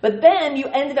it. But then you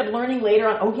ended up learning later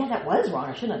on, oh yeah, that was wrong.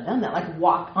 I shouldn't have done that. Like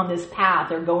walk on this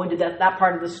path or go into that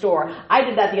part of the store. I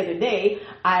did that the other day.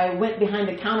 I went behind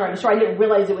the counter at the store. I didn't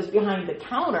realize it was behind the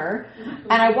counter.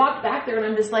 And I walked back there and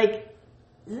I'm just like,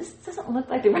 this doesn't look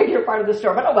like the regular part of the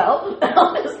store, but oh well.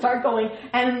 I'll just start going.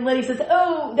 And Letty says,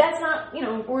 oh, that's not,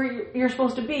 where you're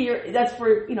supposed to be. That's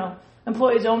for,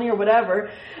 employees only or whatever.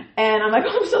 And I'm like,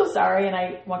 oh, I'm so sorry. And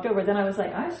I walked over. Then I was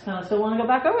like, I just kind of still want to go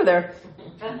back over there.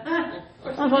 I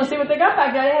just want to see what they got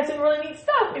back there. They have some really neat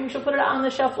stuff. Maybe she'll put it out on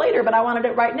the shelf later, but I wanted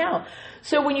it right now.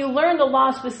 So when you learn the law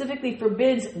specifically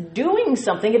forbids doing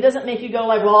something, it doesn't make you go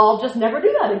like, well, I'll just never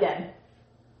do that again.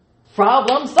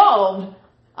 Problem solved.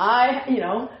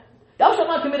 Thou shalt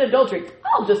not commit adultery.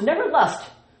 I'll just never lust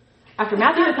after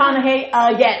Matthew McConaughey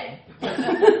again.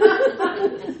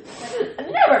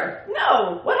 Never.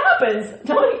 No. What happens?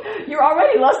 You're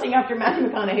already lusting after Matthew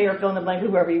McConaughey or fill in the blank,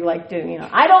 whoever you like to,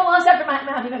 I don't lust after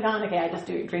Matthew McConaughey. I just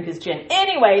drink his gin.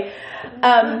 Anyway,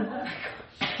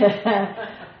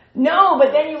 no,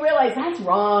 but then you realize that's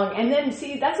wrong. And then,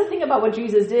 see, that's the thing about what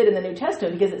Jesus did in the New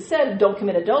Testament, because it said don't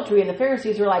commit adultery, and the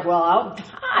Pharisees were like, well,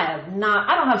 I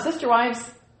don't have sister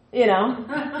wives, they're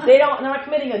not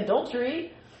committing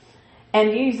adultery.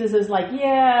 And Jesus is like,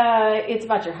 yeah, it's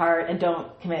about your heart, and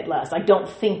don't commit lust. Like, don't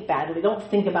think badly. Don't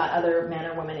think about other men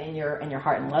or women in your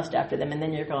heart and lust after them. And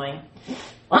then you're going,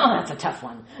 well, that's a tough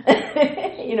one.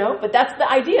 But that's the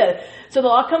idea. So the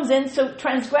law comes in, so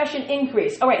transgression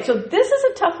increase. All right, so this is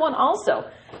a tough one also.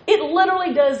 It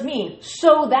literally does mean,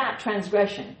 so that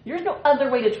transgression. There's no other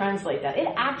way to translate that. It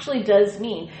actually does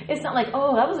mean. It's not like,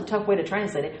 oh, that was a tough way to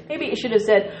translate it. Maybe it should have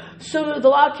said, so the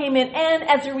law came in, and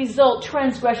as a result,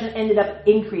 transgression ended up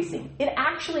increasing. It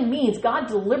actually means God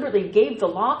deliberately gave the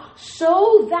law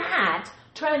so that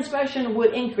transgression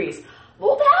would increase.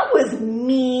 Well, that was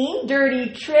mean,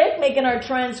 dirty trick, making our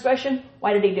transgression.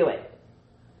 Why did he do it?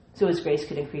 So his grace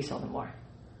could increase all the more.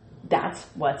 That's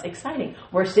what's exciting.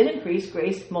 Where sin increased,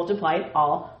 grace multiplied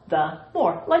all the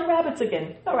more. Like rabbits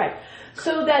again. All right.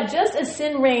 So that just as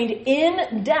sin reigned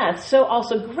in death, so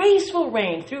also grace will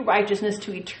reign through righteousness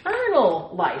to eternal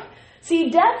life.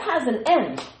 See, death has an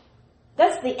end.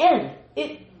 That's the end.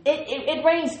 It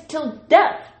reigns till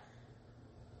death.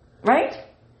 Right?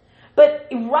 But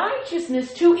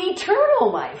righteousness to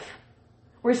eternal life.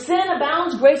 Where sin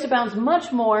abounds, grace abounds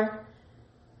much more.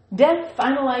 Death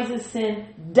finalizes sin,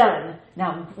 done.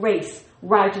 Now grace,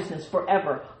 righteousness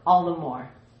forever, all the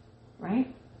more.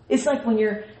 Right? It's like when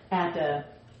you're at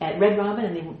Red Robin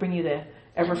and they bring you the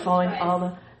ever-flowing, all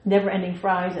the never-ending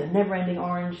fries and never-ending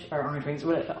orange rings,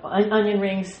 onion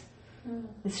rings.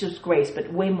 It's just grace,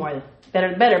 but way more.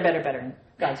 Better.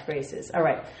 God's grace is. All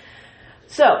right.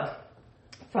 So,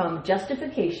 from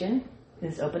justification,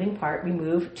 this opening part, we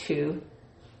move to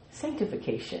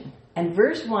sanctification. And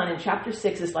verse 1 in chapter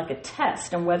 6 is like a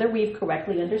test on whether we've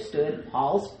correctly understood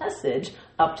Paul's message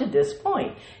up to this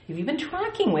point. If you've been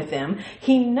tracking with him,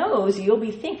 he knows you'll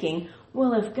be thinking,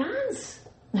 well, if God's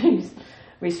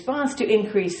response to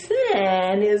increased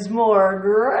sin is more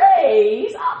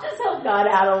grace, I'll just help God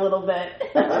out a little bit.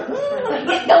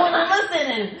 Get going on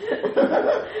listening.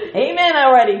 Amen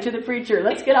already to the preacher.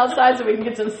 Let's get outside so we can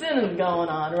get some sinning going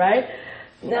on, right?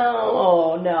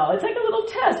 No. It's like a little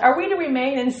test. Are we to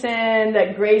remain in sin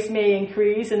that grace may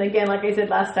increase? And again, like I said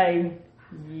last time,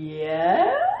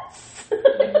 yes. But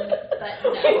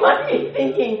no. You might be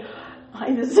thinking,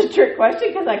 this is a trick question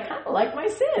because I kind of like my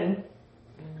sin.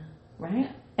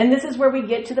 Right? And this is where we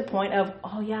get to the point of,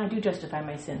 oh yeah, I do justify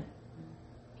my sin.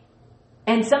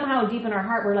 And somehow deep in our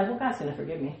heart, we're like, well, God's going to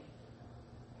forgive me.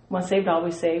 Once saved,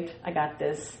 always saved. I got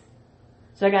this.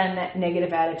 So I got a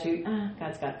negative attitude.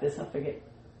 God's got this. I'll forget.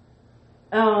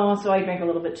 Oh, so I drank a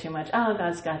little bit too much. Oh,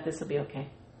 God's got this. It'll be okay.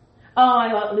 Oh,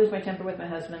 I lose my temper with my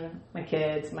husband, my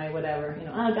kids, my whatever.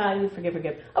 Oh, God, you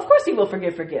forgive. Of course he will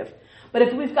forgive. But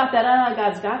if we've got that,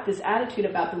 God's got this attitude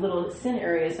about the little sin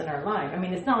areas in our life. I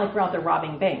mean, it's not like we're out there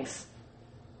robbing banks,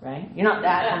 right? You're not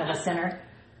that kind of a sinner,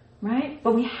 right?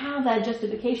 But we have that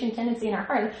justification tendency in our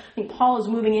heart. I think Paul is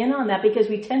moving in on that because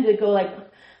we tend to go like,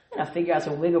 I'm going to figure out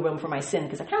some wiggle room for my sin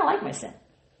because I kind of like my sin.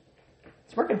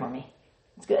 It's working for me.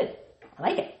 It's good. I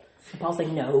like it. And Paul's like,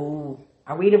 no.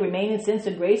 Are we to remain in sin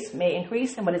so grace may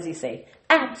increase? And what does he say?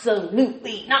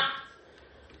 Absolutely not.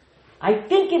 I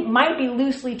think it might be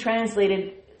loosely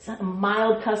translated. It's not a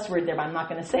mild cuss word there, but I'm not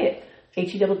going to say it.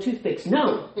 H-E-double toothpicks.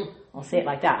 No. I'll say it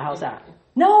like that. How's that?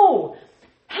 No.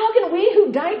 How can we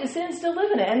who died to sin still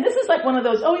live in it? And this is like one of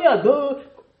those,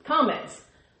 comments.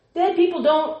 Dead people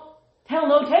don't tell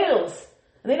no tales.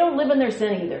 And they don't live in their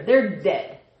sin either. They're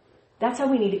dead. That's how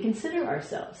we need to consider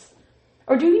ourselves.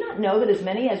 Or do you not know that as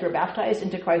many as were baptized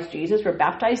into Christ Jesus were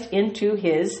baptized into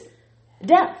his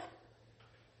death?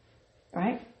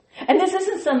 Right? And this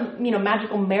isn't some,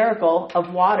 magical miracle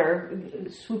of water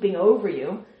swooping over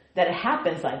you, that it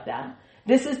happens like that.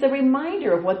 This is the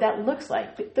reminder of what that looks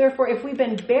like. Therefore, if we've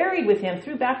been buried with him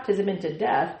through baptism into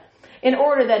death, in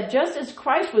order that just as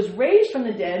Christ was raised from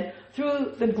the dead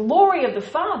through the glory of the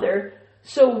Father,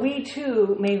 so we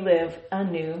too may live a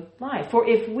new life. For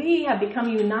if we have become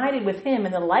united with him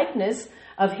in the likeness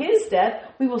of his death,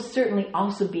 we will certainly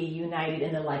also be united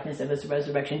in the likeness of his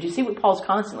resurrection. Do you see what Paul's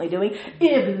constantly doing?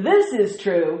 If this is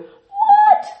true,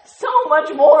 what? So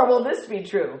much more will this be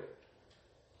true.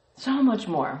 So much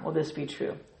more will this be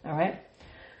true. All right?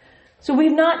 So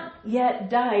we've not yet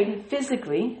died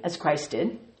physically as Christ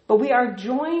did, but we are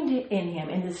joined in him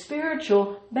in the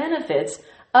spiritual benefits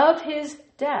of his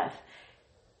death.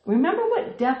 Remember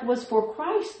what death was for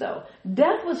Christ, though.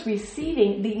 Death was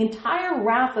receiving the entire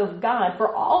wrath of God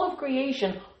for all of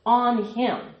creation on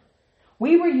him.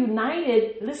 We were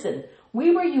united, listen,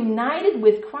 we were united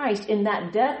with Christ in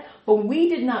that death, but we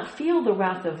did not feel the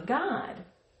wrath of God.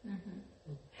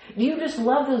 Do you just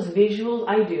love those visuals?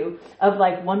 I do. Of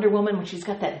like Wonder Woman when she's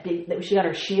got she got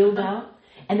her shield out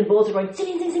and the bullets are going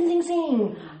sing, sing, sing, sing,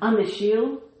 sing on the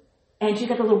shield. And she's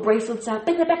got the little bracelets out.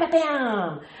 Bam, bam, bam,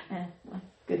 bam. I'm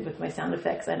good with my sound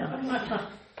effects, I know.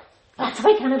 That's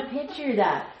how I kind of picture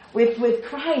that with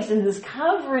Christ and this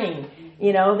covering,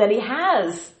 that he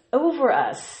has over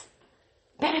us.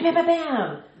 Bam, bam, bam, bam,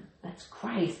 bam. That's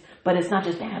Christ. But it's not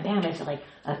just bam, bam. It's like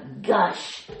a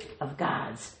gush of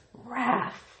God's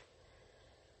wrath.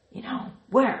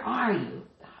 Where are you?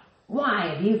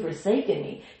 Why have you forsaken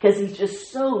me? Because he's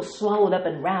just so swallowed up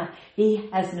in wrath, he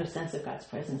has no sense of God's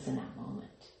presence in that moment.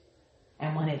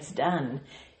 And when it's done,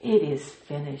 it is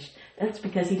finished. That's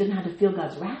because he doesn't have to feel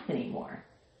God's wrath anymore.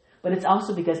 But it's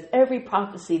also because every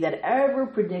prophecy that ever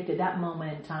predicted that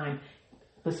moment in time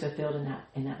was fulfilled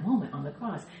in that moment on the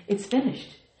cross. It's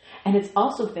finished. And it's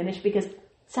also finished because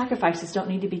sacrifices don't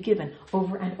need to be given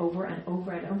over and over and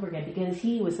over and over again, because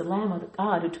he was the Lamb of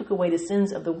God who took away the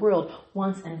sins of the world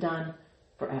once and done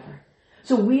forever.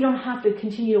 So we don't have to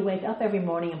continue to wake up every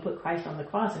morning and put Christ on the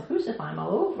cross and crucify him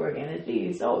all over again and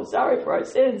be so sorry for our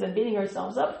sins and beating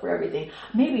ourselves up for everything.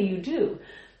 Maybe you do.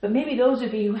 But maybe those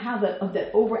of you who have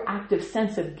that overactive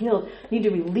sense of guilt need to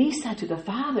release that to the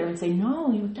Father and say,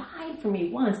 no, you died for me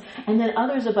once. And then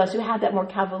others of us who have that more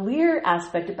cavalier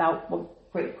aspect about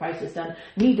what Christ has done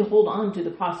need to hold on to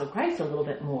the cross of Christ a little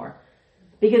bit more.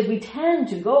 Because we tend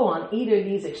to go on either of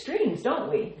these extremes, don't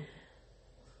we?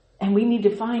 And we need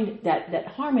to find that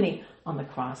harmony on the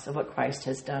cross of what Christ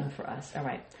has done for us. All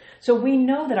right. So we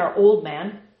know that our old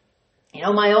man,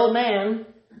 my old man.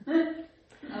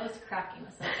 I was cracking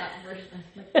myself that version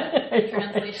with that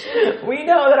translation. We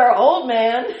know that our old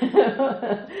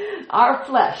man, our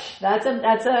flesh, that's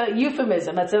a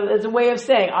euphemism. That's a way of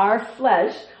saying our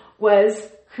flesh was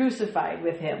crucified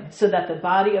with him so that the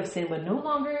body of sin would no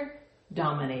longer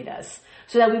dominate us,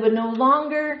 so that we would no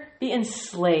longer be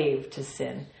enslaved to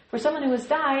sin. For someone who has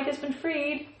died has been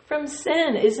freed from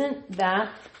sin. Isn't that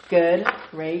good,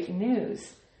 great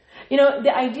news?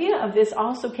 The idea of this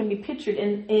also can be pictured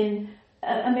in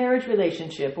a marriage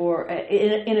relationship or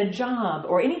in a job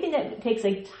or anything that takes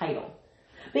a title.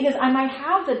 Because I might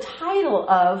have the title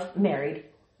of married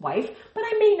wife, but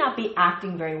I may not be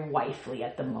acting very wifely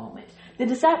at the moment.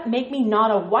 Does that make me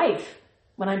not a wife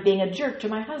when I'm being a jerk to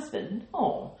my husband?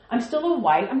 No, I'm still a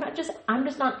wife. I'm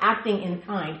just not acting in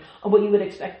kind of what you would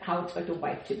expect a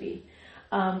wife to be.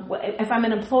 If I'm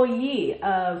an employee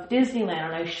of Disneyland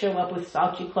and I show up with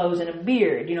slouchy clothes and a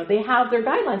beard, they have their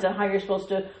guidelines on how you're supposed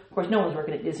to. Of course, no one's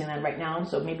working at Disneyland right now,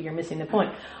 so maybe you're missing the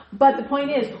point. But the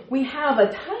point is, we have a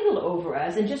title over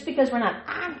us, and just because we're not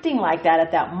acting like that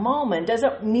at that moment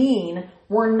doesn't mean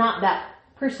we're not that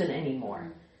person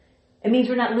anymore. It means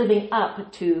we're not living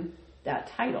up to that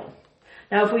title.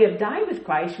 Now, if we have died with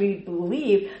Christ, we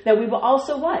believe that we will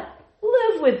also what?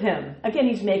 Live with him. Again,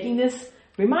 he's making this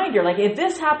reminder, like if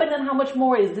this happened, then how much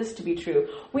more is this to be true?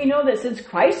 We know that since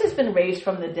Christ has been raised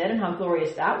from the dead, and how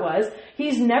glorious that was,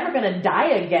 he's never going to die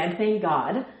again, thank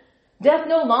God. Death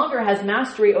no longer has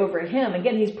mastery over him.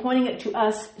 Again, he's pointing it to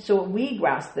us so we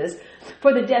grasp this.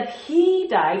 For the death he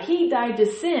died to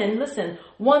sin, listen,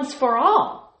 once for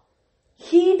all.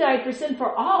 He died for sin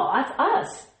for all. That's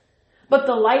us. But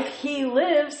the life he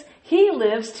lives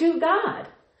to God.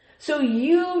 So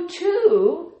you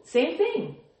too, same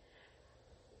thing.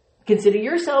 Consider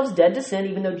yourselves dead to sin,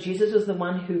 even though Jesus was the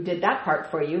one who did that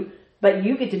part for you, but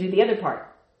you get to do the other part.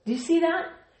 Do you see that?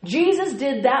 Jesus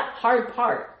did that hard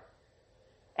part.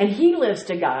 And he lives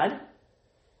to God.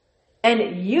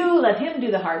 And you let him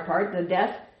do the hard part, the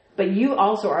death, but you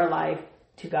also are alive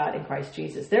to God in Christ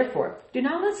Jesus. Therefore, do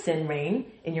not let sin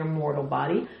reign in your mortal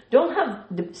body. Don't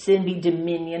have sin be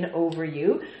dominion over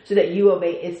you so that you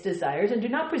obey its desires. And do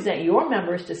not present your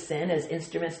members to sin as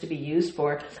instruments to be used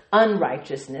for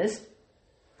unrighteousness.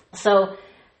 So,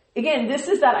 again, this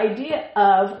is that idea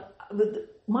of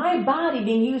my body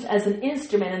being used as an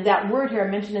instrument. And that word here I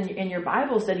mentioned in your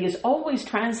Bible study is always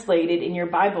translated in your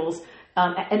Bibles.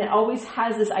 And it always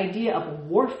has this idea of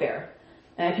warfare.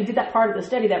 If you did that part of the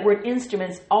study, that word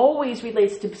instruments always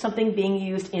relates to something being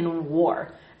used in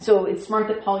war. So it's smart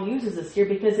that Paul uses this here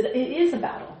because it is a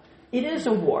battle. It is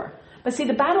a war. But see,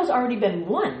 the battle's already been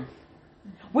won.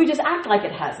 We just act like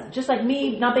it hasn't. Just like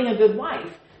me not being a good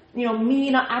wife. Me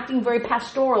not acting very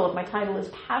pastoral if my title is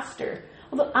pastor.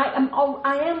 Although I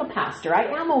am a pastor. I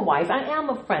am a wife. I am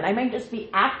a friend. I may just be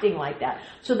acting like that.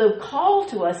 So the call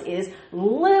to us is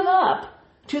live up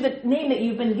to the name that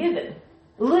you've been given.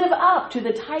 Live up to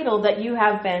the title that you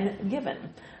have been given.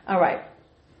 All right.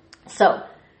 So,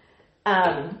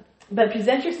 but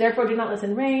present yourselves, therefore do not let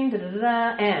sin reign,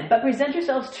 but present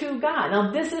yourselves to God.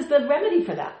 Now, this is the remedy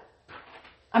for that.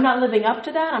 I'm not living up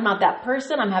to that. I'm not that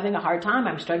person. I'm having a hard time.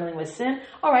 I'm struggling with sin.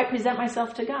 All right, present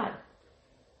myself to God.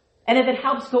 And if it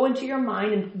helps, go into your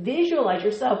mind and visualize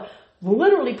yourself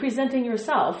literally presenting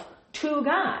yourself to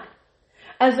God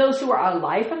as those who are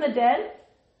alive from the dead.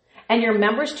 And your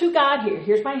members to God here.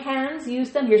 Here's my hands, use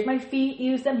them. Here's my feet,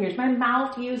 use them. Here's my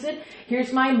mouth, use it.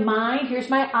 Here's my mind. Here's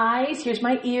my eyes. Here's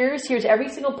my ears. Here's every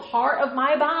single part of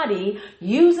my body.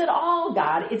 Use it all,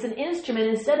 God. It's an instrument.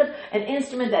 Instead of an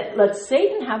instrument that lets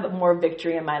Satan have more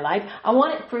victory in my life, I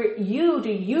want it for you to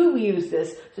use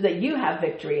this so that you have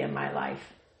victory in my life,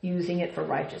 using it for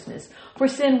righteousness. For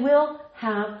sin will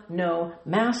have no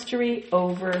mastery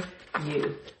over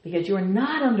you because you are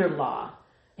not under law.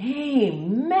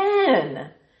 Amen.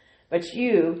 But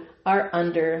you are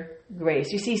under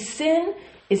grace. You see, sin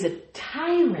is a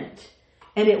tyrant,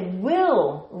 and it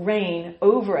will reign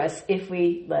over us if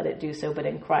we let it do so. But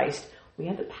in Christ, we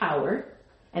have the power,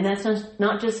 and that's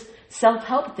not just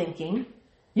self-help thinking.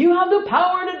 You have the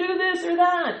power to do this or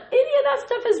that. Any of that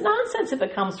stuff is nonsense if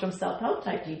it comes from self-help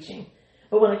type teaching.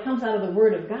 But when it comes out of the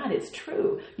Word of God, it's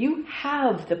true. You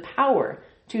have the power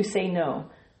to say no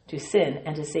to sin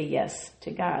and to say yes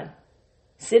to God.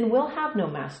 Sin will have no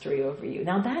mastery over you.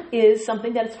 Now that is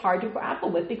something that's hard to grapple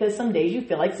with because some days you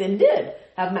feel like sin did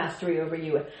have mastery over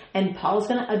you. And Paul's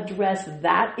going to address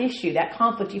that issue, that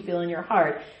conflict you feel in your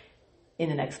heart in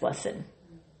the next lesson.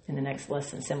 In the next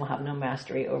lesson, sin will have no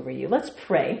mastery over you. Let's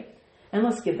pray and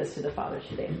let's give this to the Father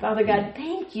today. Father God,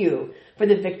 thank you for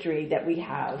the victory that we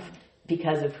have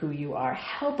because of who you are.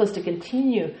 Help us to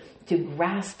continue to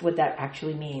grasp what that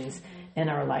actually means in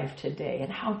our life today,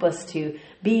 and help us to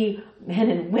be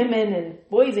men and women and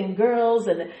boys and girls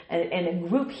and a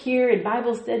group here in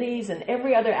Bible studies and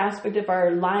every other aspect of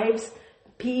our lives,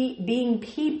 being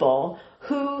people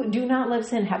who do not let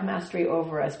sin have mastery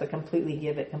over us, but completely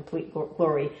give it complete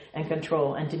glory and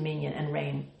control and dominion and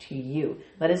reign to you.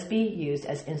 Let us be used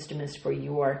as instruments for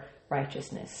your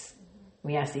righteousness.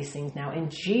 We ask these things now in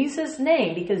Jesus'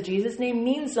 name, because Jesus' name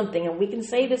means something, and we can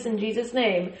say this in Jesus'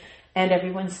 name. And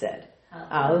everyone said,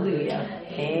 Hallelujah.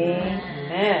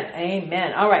 Amen.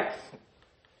 Amen. All right.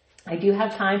 I do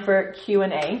have time for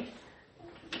Q&A.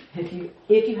 If you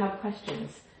have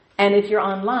questions. And if you're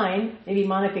online, maybe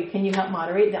Monica, can you help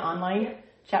moderate the online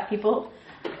chat people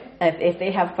if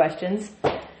they have questions?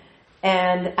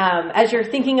 And as you're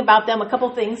thinking about them, a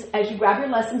couple things. As you grab your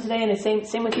lesson today, and the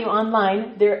same with you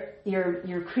online,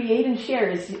 your create and share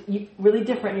is really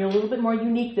different. You're a little bit more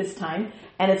unique this time,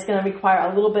 and it's going to require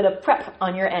a little bit of prep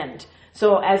on your end.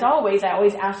 So as always, I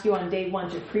always ask you on day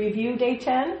 1 to preview day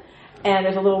 10, and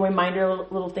there's a little reminder,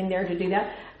 little thing there to do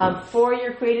that. For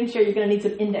your create and share, you're going to need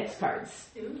some index cards.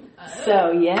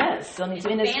 So yes, you'll need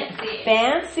some index cards.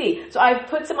 Fancy. So I've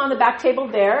put some on the back table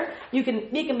there. You can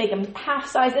make them half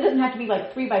size. It doesn't have to be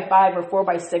like 3x5 or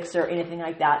 4x6 or anything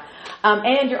like that.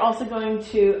 And you're also going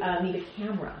to need a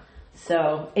camera.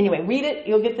 So anyway, read it.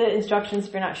 You'll get the instructions.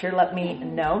 If you're not sure, let me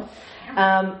know.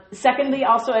 Secondly,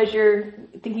 also as you're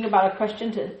thinking about a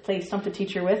question to play Stump the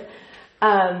Teacher with,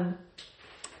 I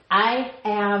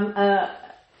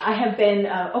have been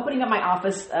opening up my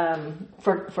office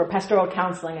for pastoral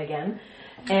counseling again,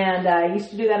 and I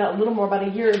used to do that a little more about a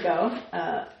year ago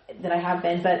that I have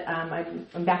been, but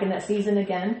I'm back in that season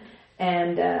again,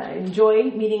 and I enjoy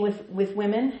meeting with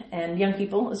women and young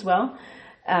people as well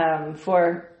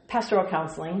for pastoral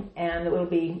counseling, and it will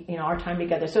be our time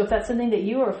together. So if that's something that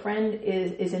you or a friend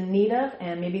is in need of,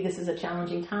 and maybe this is a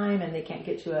challenging time and they can't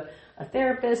get to a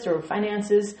therapist or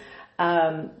finances.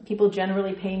 People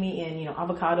generally pay me in,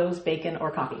 avocados, bacon,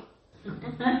 or coffee.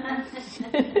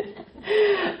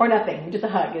 Or nothing, just a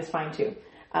hug is fine too.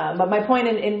 But my point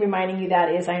in reminding you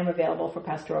that is I am available for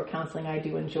pastoral counseling. I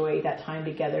do enjoy that time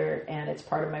together, and it's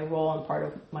part of my role and part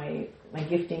of my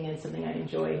gifting and something I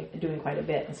enjoy doing quite a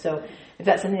bit. And so if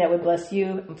that's something that would bless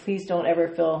you, please don't ever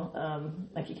feel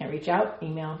like you can't reach out,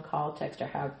 email, call, text,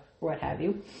 or what have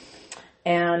you.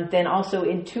 And then also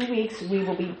in 2 weeks, we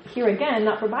will be here again,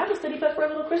 not for Bible study, but for a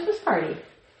little Christmas party.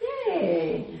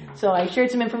 Yay! So I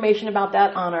shared some information about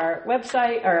that on our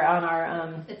website, or on our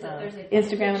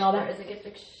Instagram and all that. There is a gift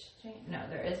exchange? No,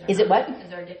 there is. Is it what? Is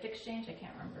there a gift exchange? I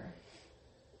can't remember.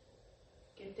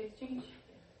 Gift exchange?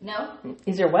 No?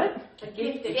 Is there what? A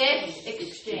gift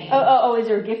exchange. Oh, is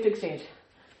there a gift exchange?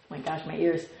 Oh my gosh, my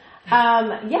ears.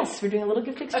 Yes, we're doing a little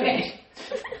gift exchange. Okay.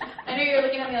 I know you're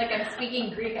looking at me like I'm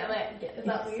speaking Greek. I'm like, is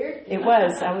that weird? It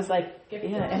was. I was like,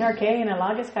 NRK and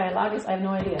Alagas, Kaialagas, I have no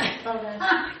idea.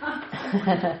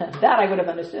 That I would have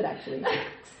understood, actually.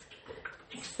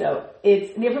 So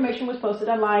the information was posted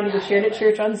online. It was shared at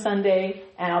church on Sunday,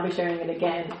 and I'll be sharing it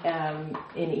again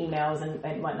in emails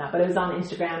and whatnot. But it was on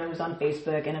Instagram, it was on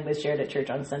Facebook, and it was shared at church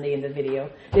on Sunday in the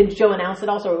video. Did Joe announce it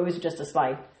also, or it was just a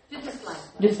slide? Just a slide.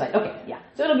 Just a slide, okay, yeah.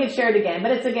 So it'll get shared again.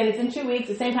 But it's in 2 weeks,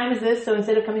 the same time as this. So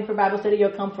instead of coming for Bible study,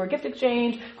 you'll come for a gift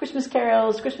exchange, Christmas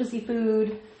carols, Christmassy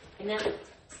food. And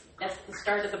that's the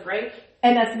start of the break?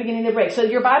 And that's the beginning of the break. So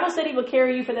your Bible study will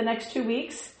carry you for the next 2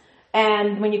 weeks.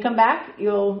 And when you come back,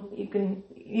 you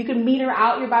can meter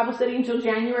out your Bible study until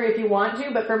January if you want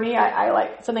to. But for me, I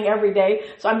like something every day.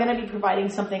 So I'm going to be providing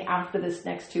something after this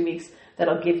next 2 weeks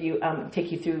that'll give you, take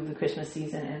you through the Christmas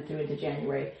season and through into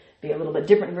January. Be a little bit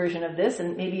different version of this,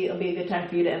 and maybe it'll be a good time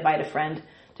for you to invite a friend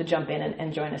to jump in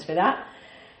and join us for that.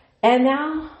 And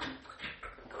now,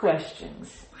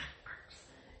 questions.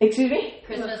 Excuse me?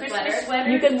 Christmas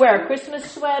sweater. You can wear a Christmas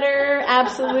sweater,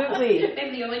 absolutely.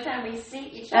 Maybe the only time we see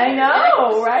each other. I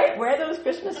know, right? Wear those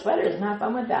Christmas sweaters and have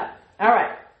fun with that. All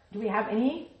right. Do we have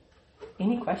any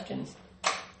questions?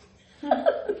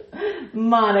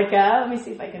 Monica, let me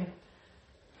see if I can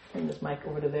turn this mic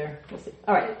over to there. We'll see.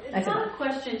 All right. It's not a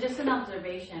question, just an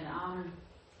observation.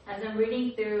 As I'm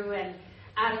reading through, and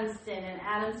Adam's sin, and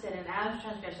Adam's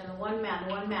transgression, and one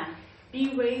man.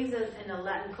 Be raised as in a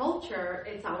Latin culture,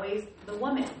 it's always the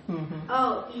woman. Mm-hmm.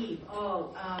 Oh, Eve.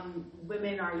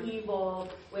 Women are evil.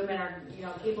 Women are,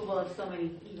 capable of so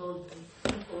many evil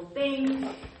things.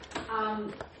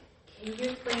 Can you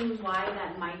explain why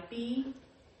that might be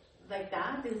like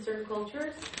that in certain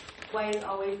cultures? Why it's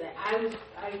always that?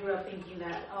 I grew up thinking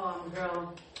that, I'm a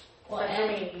girl. Well,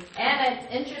 and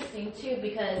it's interesting too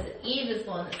because Eve is the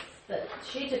one that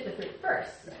she took the fruit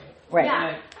first. Right.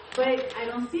 Yeah, but I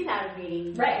don't see that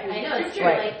reading. Right, I know it's true.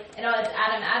 Right. Like, it's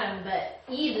Adam, but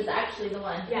Eve is actually the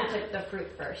one who took the fruit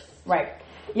first. Right.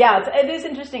 Yeah, it is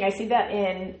interesting. I see that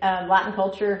in Latin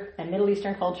culture and Middle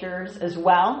Eastern cultures as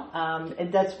well.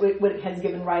 That's what has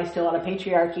given rise to a lot of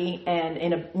patriarchy, and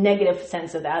in a negative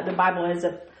sense of that. The Bible has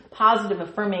a positive,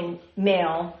 affirming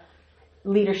male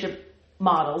leadership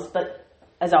models, but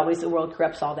as always, the world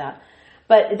corrupts all that.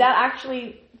 But that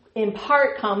actually, in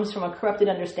part, comes from a corrupted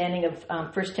understanding of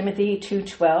 1 Timothy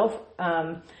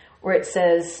 2:12, where it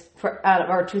says,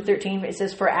 or 2:13, where it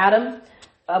says, "For Adam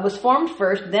was formed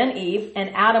first, then Eve, and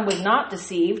Adam was not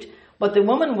deceived, but the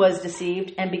woman was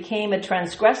deceived and became a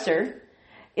transgressor,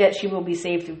 yet she will be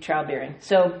saved through childbearing."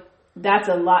 So that's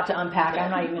a lot to unpack.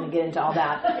 I'm not even going to get into all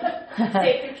that.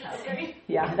 Saved through childbearing.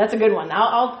 Yeah, that's a good one.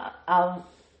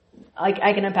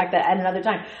 I can unpack that at another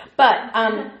time. But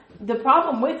the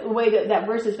problem with the way that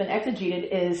verse has been exegeted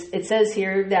is it says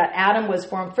here that Adam was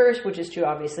formed first, which is true,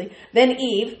 obviously. Then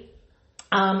Eve.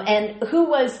 And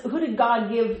who did God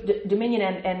give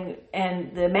dominion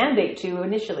and the mandate to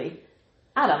initially?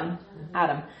 Adam.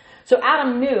 So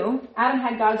Adam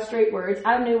had God's straight words.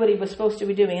 Adam knew what he was supposed to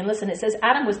be doing. And listen, it says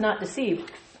Adam was not deceived.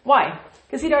 Why?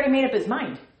 Because he'd already made up his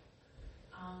mind.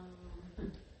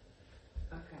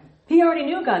 Okay. He already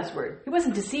knew God's word. He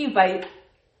wasn't deceived by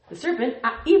the serpent.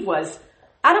 Eve was.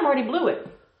 Adam already blew it.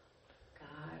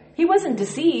 Got it. He wasn't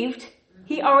deceived.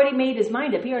 He already made his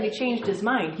mind up. He already changed his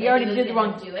mind. He already did the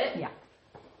wrong. Do it. Yeah,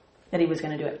 that he was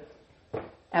going to do it.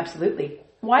 Absolutely.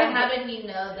 Why? But how did he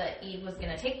know that Eve was going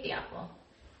to take the apple?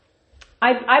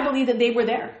 I believe that they were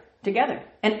there together,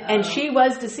 and she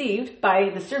was deceived by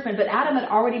the serpent. But Adam had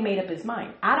already made up his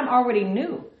mind. Adam already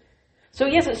knew. So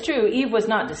yes, it's true. Eve was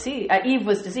not deceived. Eve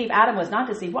was deceived. Adam was not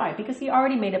deceived. Why? Because he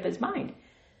already made up his mind.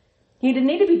 He didn't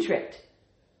need to be tricked.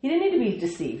 He didn't need to be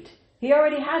deceived. He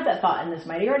already had that thought in his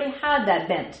mind. He already had that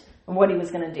bent on what he was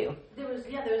going to do. There was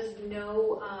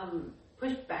no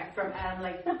pushback from Adam,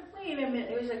 like, wait a minute.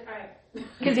 It was like, all right.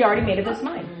 Because he already made up his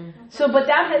mind. So, but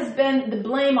that has been, the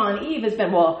blame on Eve has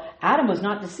been, well, Adam was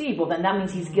not deceived. Well, then that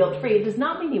means he's guilt-free. It does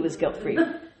not mean he was guilt-free.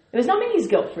 It does not mean he's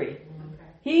guilt-free.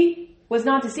 He was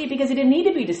not deceived because he didn't need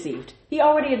to be deceived. He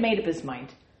already had made up his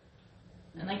mind.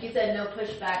 And like you said, no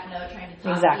pushback, no trying to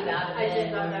talk Exactly. Eve out of I it.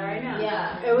 just thought that right now.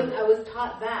 Yeah. I was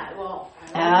taught that. Well,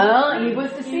 He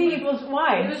was deceived.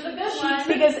 Why? He was the good one.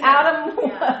 Because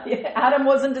Adam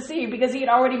wasn't deceived because he had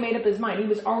already made up his mind. He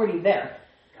was already there.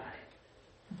 Got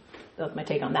it. That's my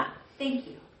take on that. Thank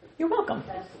you. You're welcome.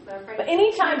 That's right. But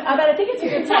anytime, I think it's a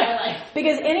good time.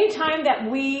 Because anytime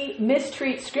that we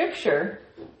mistreat Scripture,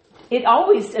 it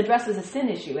always addresses a sin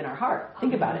issue in our heart.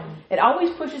 Think about it. It always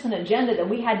pushes an agenda that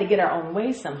we had to get our own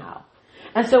way somehow.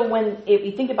 And so if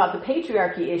you think about the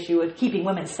patriarchy issue of keeping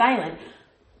women silent,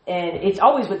 and it's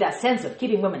always with that sense of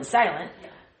keeping women silent,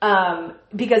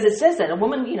 because it says that a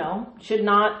woman, should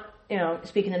not,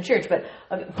 speak in the church. But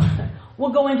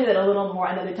we'll go into that a little more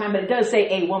another time. But it does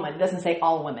say a woman. It doesn't say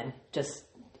all women. Just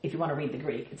if you want to read the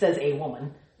Greek, it says a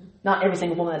woman. Not every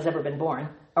single woman that's ever been born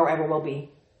or ever will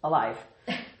be alive.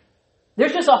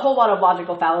 There's just a whole lot of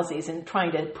logical fallacies in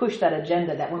trying to push that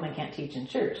agenda that women can't teach in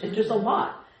church. It's just a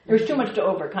lot. There's too much to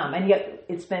overcome, and yet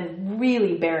it's been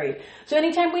really buried. So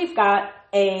anytime we've got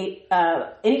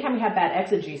anytime we have bad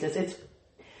exegesis, it's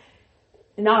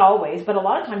not always, but a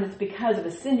lot of times it's because of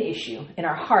a sin issue in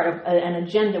our heart, of an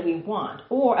agenda we want,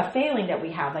 or a failing that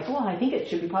we have. Like, well, I think it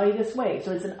should be probably this way.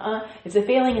 So it's a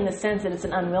failing in the sense that it's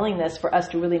an unwillingness for us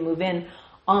to really move in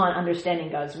on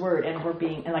understanding God's word, and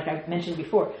and like I mentioned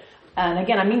before. And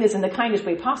again, I mean this in the kindest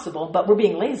way possible, but we're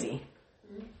being lazy.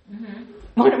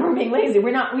 Mm-hmm. We're being lazy.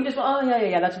 We just,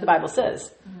 that's what the Bible says.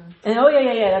 Mm-hmm. And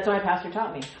that's what my pastor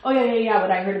taught me. What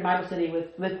I heard in Bible study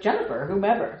with Jennifer,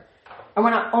 whomever. And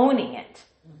we're not owning it.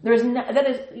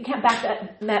 You can't back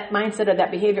that mindset or that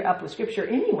behavior up with Scripture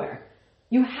anywhere.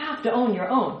 You have to own your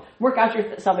own. Work out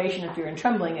your salvation in fear and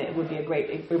trembling. It would be a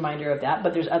great reminder of that,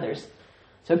 but there's others.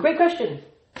 So great question.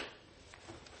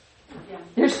 Yeah.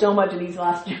 There's so much in these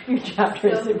last few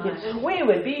chapters. So we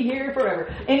would be here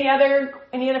forever. Any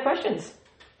other questions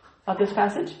about this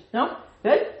passage? No?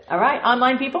 Good? All right.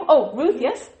 Online people? Oh, Ruth,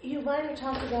 yes? You might have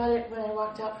talked about it when I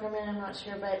walked out for a minute, I'm not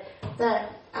sure, but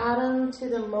that Adam to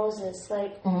the Moses,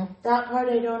 that part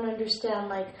I don't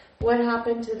understand, what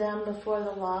happened to them before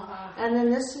the law. And then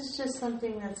this is just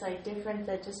something that's different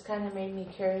that just kind of made me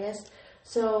curious.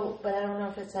 So, but I don't know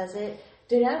if it says it.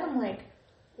 Did Adam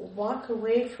walk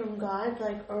away from God,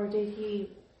 or did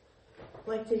he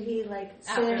sin?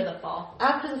 After the fall.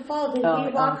 After the fall, did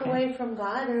he walk away from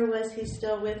God, or was he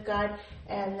still with God?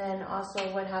 And then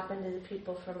also, what happened to the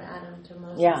people from Adam to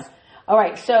Moses? Yeah. All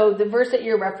right. So the verse that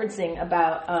you're referencing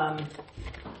about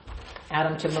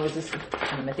Adam to Moses,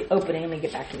 I'm at the opening. Let me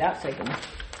get back to that so I can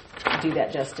do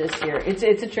that justice here. It's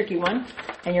a tricky one,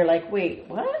 and you're like, wait,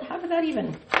 what? How does that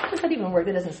even work?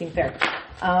 That doesn't seem fair.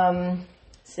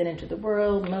 Sin into the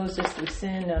world, Moses through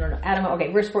sin. No. Adam.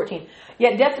 Okay, verse 14.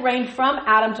 Yet death reigned from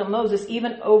Adam to Moses,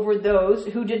 even over those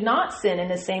who did not sin in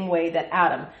the same way that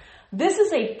Adam. This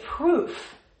is a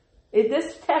proof.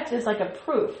 This text is like a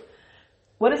proof.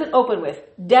 What does it open with?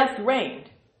 Death reigned.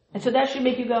 And so that should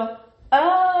make you go,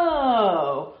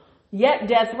 oh, yet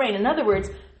death reigned. In other words,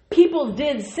 people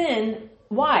did sin.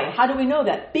 Why? How do we know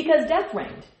that? Because death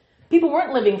reigned. People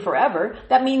weren't living forever.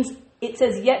 That means it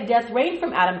says, yet death reigned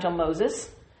from Adam till Moses,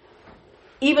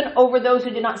 even over those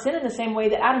who did not sin in the same way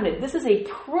that Adam did. This is a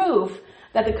proof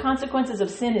that the consequences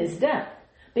of sin is death.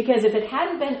 Because if it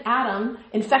hadn't been Adam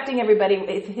infecting everybody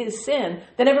with his sin,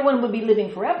 then everyone would be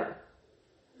living forever.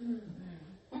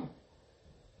 Mm-hmm.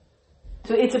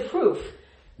 So it's a proof.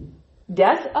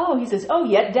 Death, he says,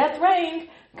 yet death reigned.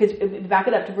 Because back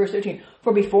it up to verse 13.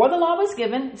 For before the law was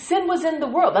given, sin was in the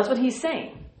world. That's what he's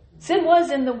saying. Sin was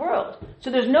in the world.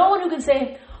 So there's no one who can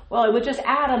say, well, it was just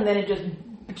Adam, then it just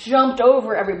jumped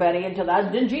over everybody until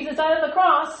that. Didn't Jesus die on the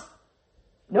cross?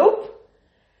 Nope.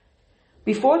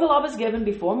 Before the law was given,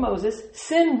 before Moses,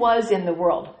 sin was in the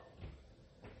world.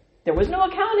 There was no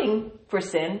accounting for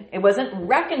sin. It wasn't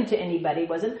reckoned to anybody. It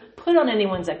wasn't put on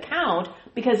anyone's account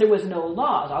because there was no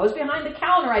laws. I was behind the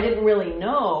counter. I didn't really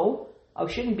know.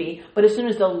 Shouldn't be. But as soon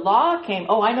as the law came,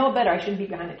 I know better. I shouldn't be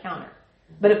behind the counter.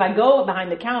 But if I go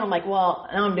behind the counter, I'm like, well,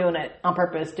 now I'm doing it on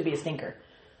purpose to be a stinker.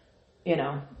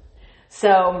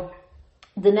 So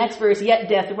the next verse, yet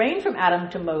death reigned from Adam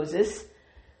to Moses,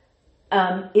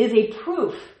 is a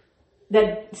proof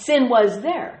that sin was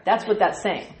there. That's what that's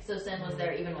saying. So sin was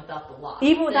there even without the law.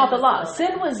 Even without the law.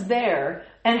 Sin was there.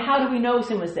 And how do we know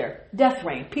sin was there? Death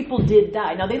reigned. People did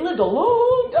die. Now, they lived a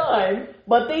long time,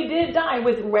 but they did die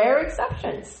with rare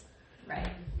exceptions. Right.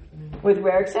 with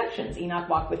rare exceptions. Enoch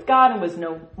walked with God and was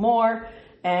no more.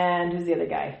 And who's the other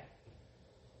guy?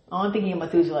 Oh, I'm thinking of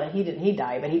Methuselah. He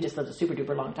died, but he just lived a super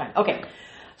duper long time. Okay.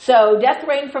 So death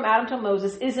reigned from Adam to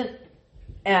Moses isn't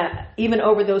even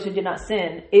over those who did not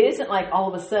sin. It isn't like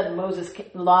all of a sudden Moses'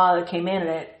 law came in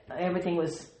and everything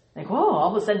was like, whoa,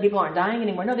 all of a sudden people aren't dying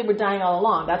anymore. No, they were dying all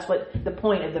along. That's what the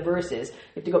point of the verse is. You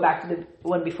have to go back to the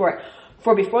one before it.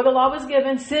 For before the law was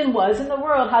given, sin was in the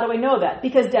world. How do we know that?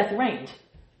 Because death reigned.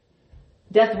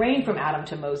 Death reigned from Adam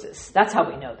to Moses. That's how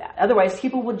we know that. Otherwise,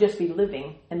 people would just be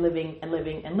living and living and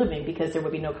living and living because there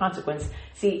would be no consequence.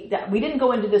 See, we didn't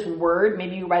go into this word.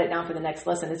 Maybe you write it down for the next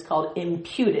lesson. It's called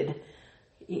imputed.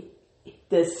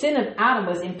 The sin of Adam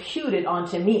was imputed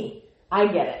onto me. I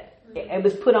get it. It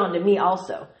was put onto me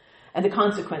also. And the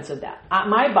consequence of that.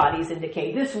 My body's in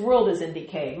decay. This world is in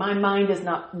decay. My mind does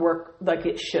not work like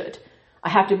it should. I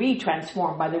have to be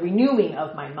transformed by the renewing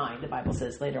of my mind, the Bible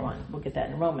says later on. We'll get that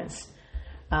in Romans.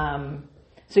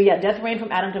 Death reigned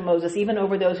from Adam to Moses, even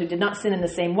over those who did not sin in the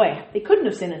same way. They couldn't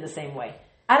have sinned in the same way.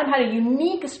 Adam had a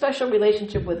unique, special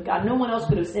relationship with God. No one else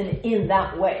could have sinned in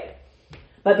that way.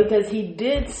 But because he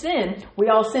did sin, we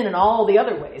all sin in all the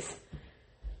other ways.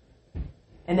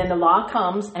 And then the law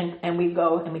comes, and we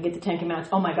go and we get the Ten Commandments.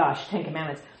 Oh my gosh, Ten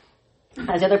Commandments.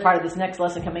 As the other part of this next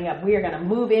lesson coming up, we are going to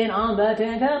move in on the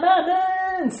Ten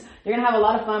Commandments. You're going to have a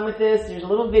lot of fun with this. There's a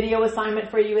little video assignment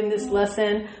for you in this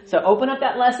lesson. So open up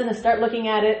that lesson and start looking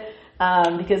at it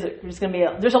because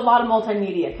there's a lot of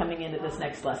multimedia coming into this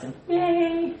next lesson.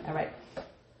 Yay! All right.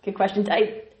 Good question.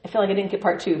 I feel like I didn't get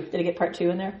part 2. Did I get part 2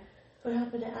 in there? What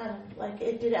happened to Adam?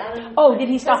 Did Adam... Oh, did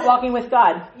he stop walking with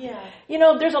God? Yeah.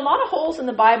 There's a lot of holes in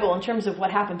the Bible in terms of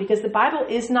what happened because the Bible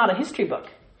is not a history book.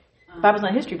 The Bible's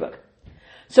not a history book.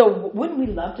 So wouldn't we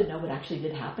love to know what actually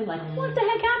did happen? Like, what the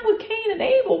heck happened with Cain and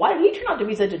Abel? Why did he turn out to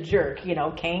be such a jerk?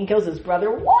 Cain kills his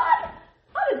brother. What?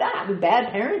 How did that happen?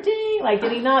 Bad parenting?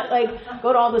 Did he not,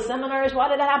 go to all the seminars? Why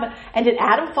did that happen? And did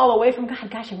Adam fall away from God?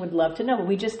 Gosh, I would love to know, but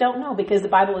we just don't know because the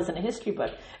Bible isn't a history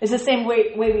book. It's the same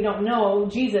way we don't know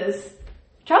Jesus'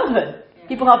 childhood.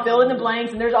 People have fill in the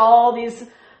blanks, and there's all these...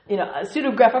 they're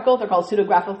called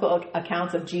pseudographical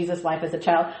accounts of Jesus' life as a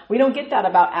child. We don't get that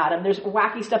about Adam. There's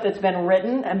wacky stuff that's been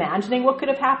written, imagining what could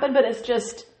have happened, but it's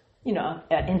just,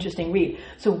 an interesting read.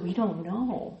 So we don't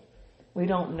know. We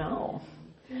don't know.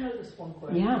 Just one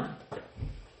question. Yeah.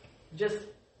 Just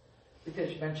because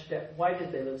you mentioned that, why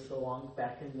did they live so long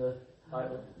back in the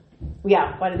Bible?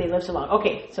 Yeah, why did they live so long?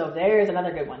 Okay, so there's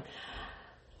another good one.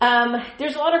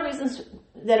 There's a lot of reasons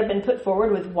that have been put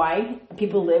forward with why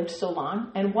people lived so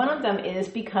long. And one of them is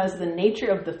because the nature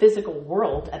of the physical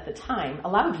world at the time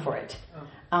allowed for it.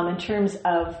 In terms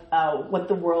of what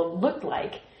the world looked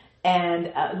like.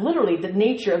 And literally the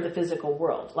nature of the physical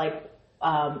world.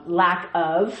 Lack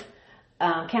of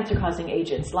cancer-causing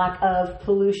agents, lack of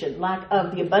pollution, lack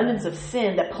of the abundance of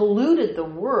sin that polluted the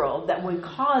world that would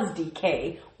cause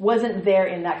decay wasn't there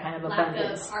in that kind of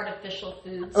abundance. Lack of artificial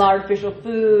foods. Artificial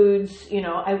foods.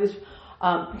 I was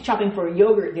shopping for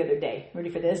yogurt the other day.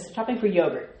 Ready for this? Shopping for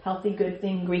yogurt. Healthy, good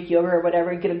thing, Greek yogurt or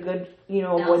whatever. Get a good,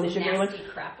 avoid the sugary one.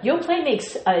 Yoplait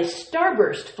makes a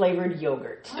Starburst flavored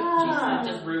yogurt. Jesus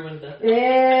just ruined it.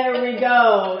 There we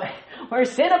go. Where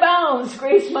sin abounds,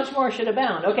 grace much more should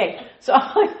abound. Okay, so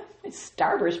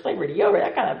Starburst flavored yogurt,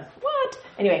 that kind of, what?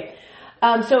 Anyway,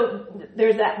 so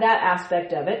there's that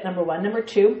aspect of it, number one. Number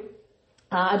two,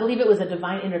 I believe it was a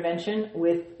divine intervention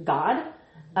with God,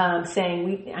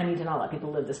 saying, I need to not let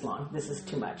people live this long. This is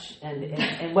too much.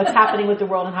 And what's happening with the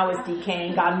world and how it's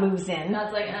decaying, God moves in.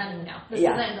 God's like, no, this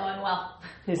isn't going well.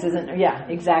 This isn't,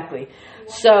 exactly.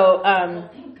 So,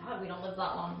 thank God we don't live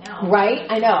that long now. Right?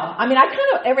 I know. I mean, I kind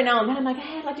of, every now and then, I'm like,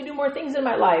 hey, I'd like to do more things in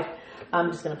my life.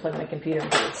 I'm just going to plug my computer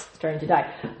until it's starting to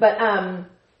die. But,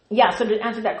 so to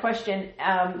answer that question,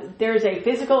 there's a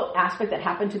physical aspect that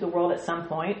happened to the world at some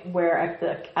point where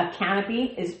a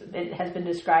canopy has been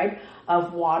described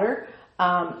of water,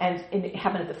 and it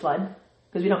happened at the flood,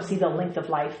 because we don't see the length of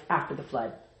life after the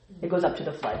flood. It goes up to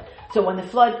the flood. So when the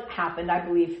flood happened, I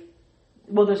believe,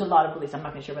 there's a lot of beliefs. I'm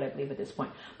not even sure what I believe at this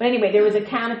point. But anyway, there was a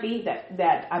canopy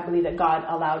that I believe that God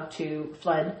allowed to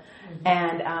flood.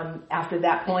 And after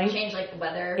that point... It changed the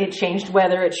weather. It changed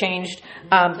weather. It changed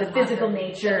the physical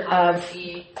nature of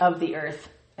the earth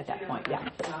at that point. Yeah.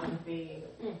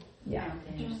 Yeah.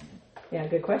 Yeah,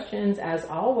 good questions. As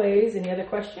always. Any other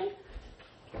question?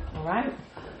 All right.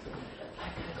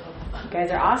 You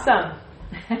guys are awesome.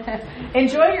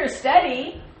 Enjoy your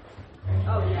study.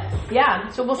 Oh yes. Yeah,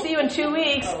 so we'll see you in 2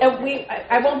 weeks.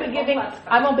 I won't be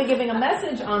giving a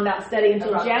message on that study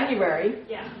until January.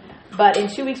 Yeah. But in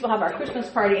 2 weeks, we'll have our Christmas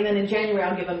party. And then in January,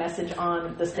 I'll give a message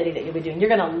on the study that you'll be doing. You're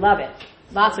going to love it.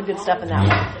 Lots of good stuff in that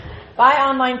one. Bye,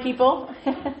 online people.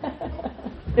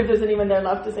 If there's anyone there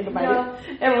left to say goodbye to.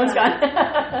 Everyone's gone.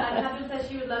 Catherine says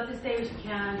she would love to stay, but she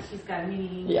can't. She's got a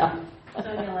meeting. Yeah.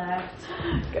 Sonia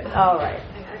left. Good. All right.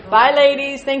 Bye,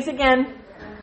 ladies. Thanks again.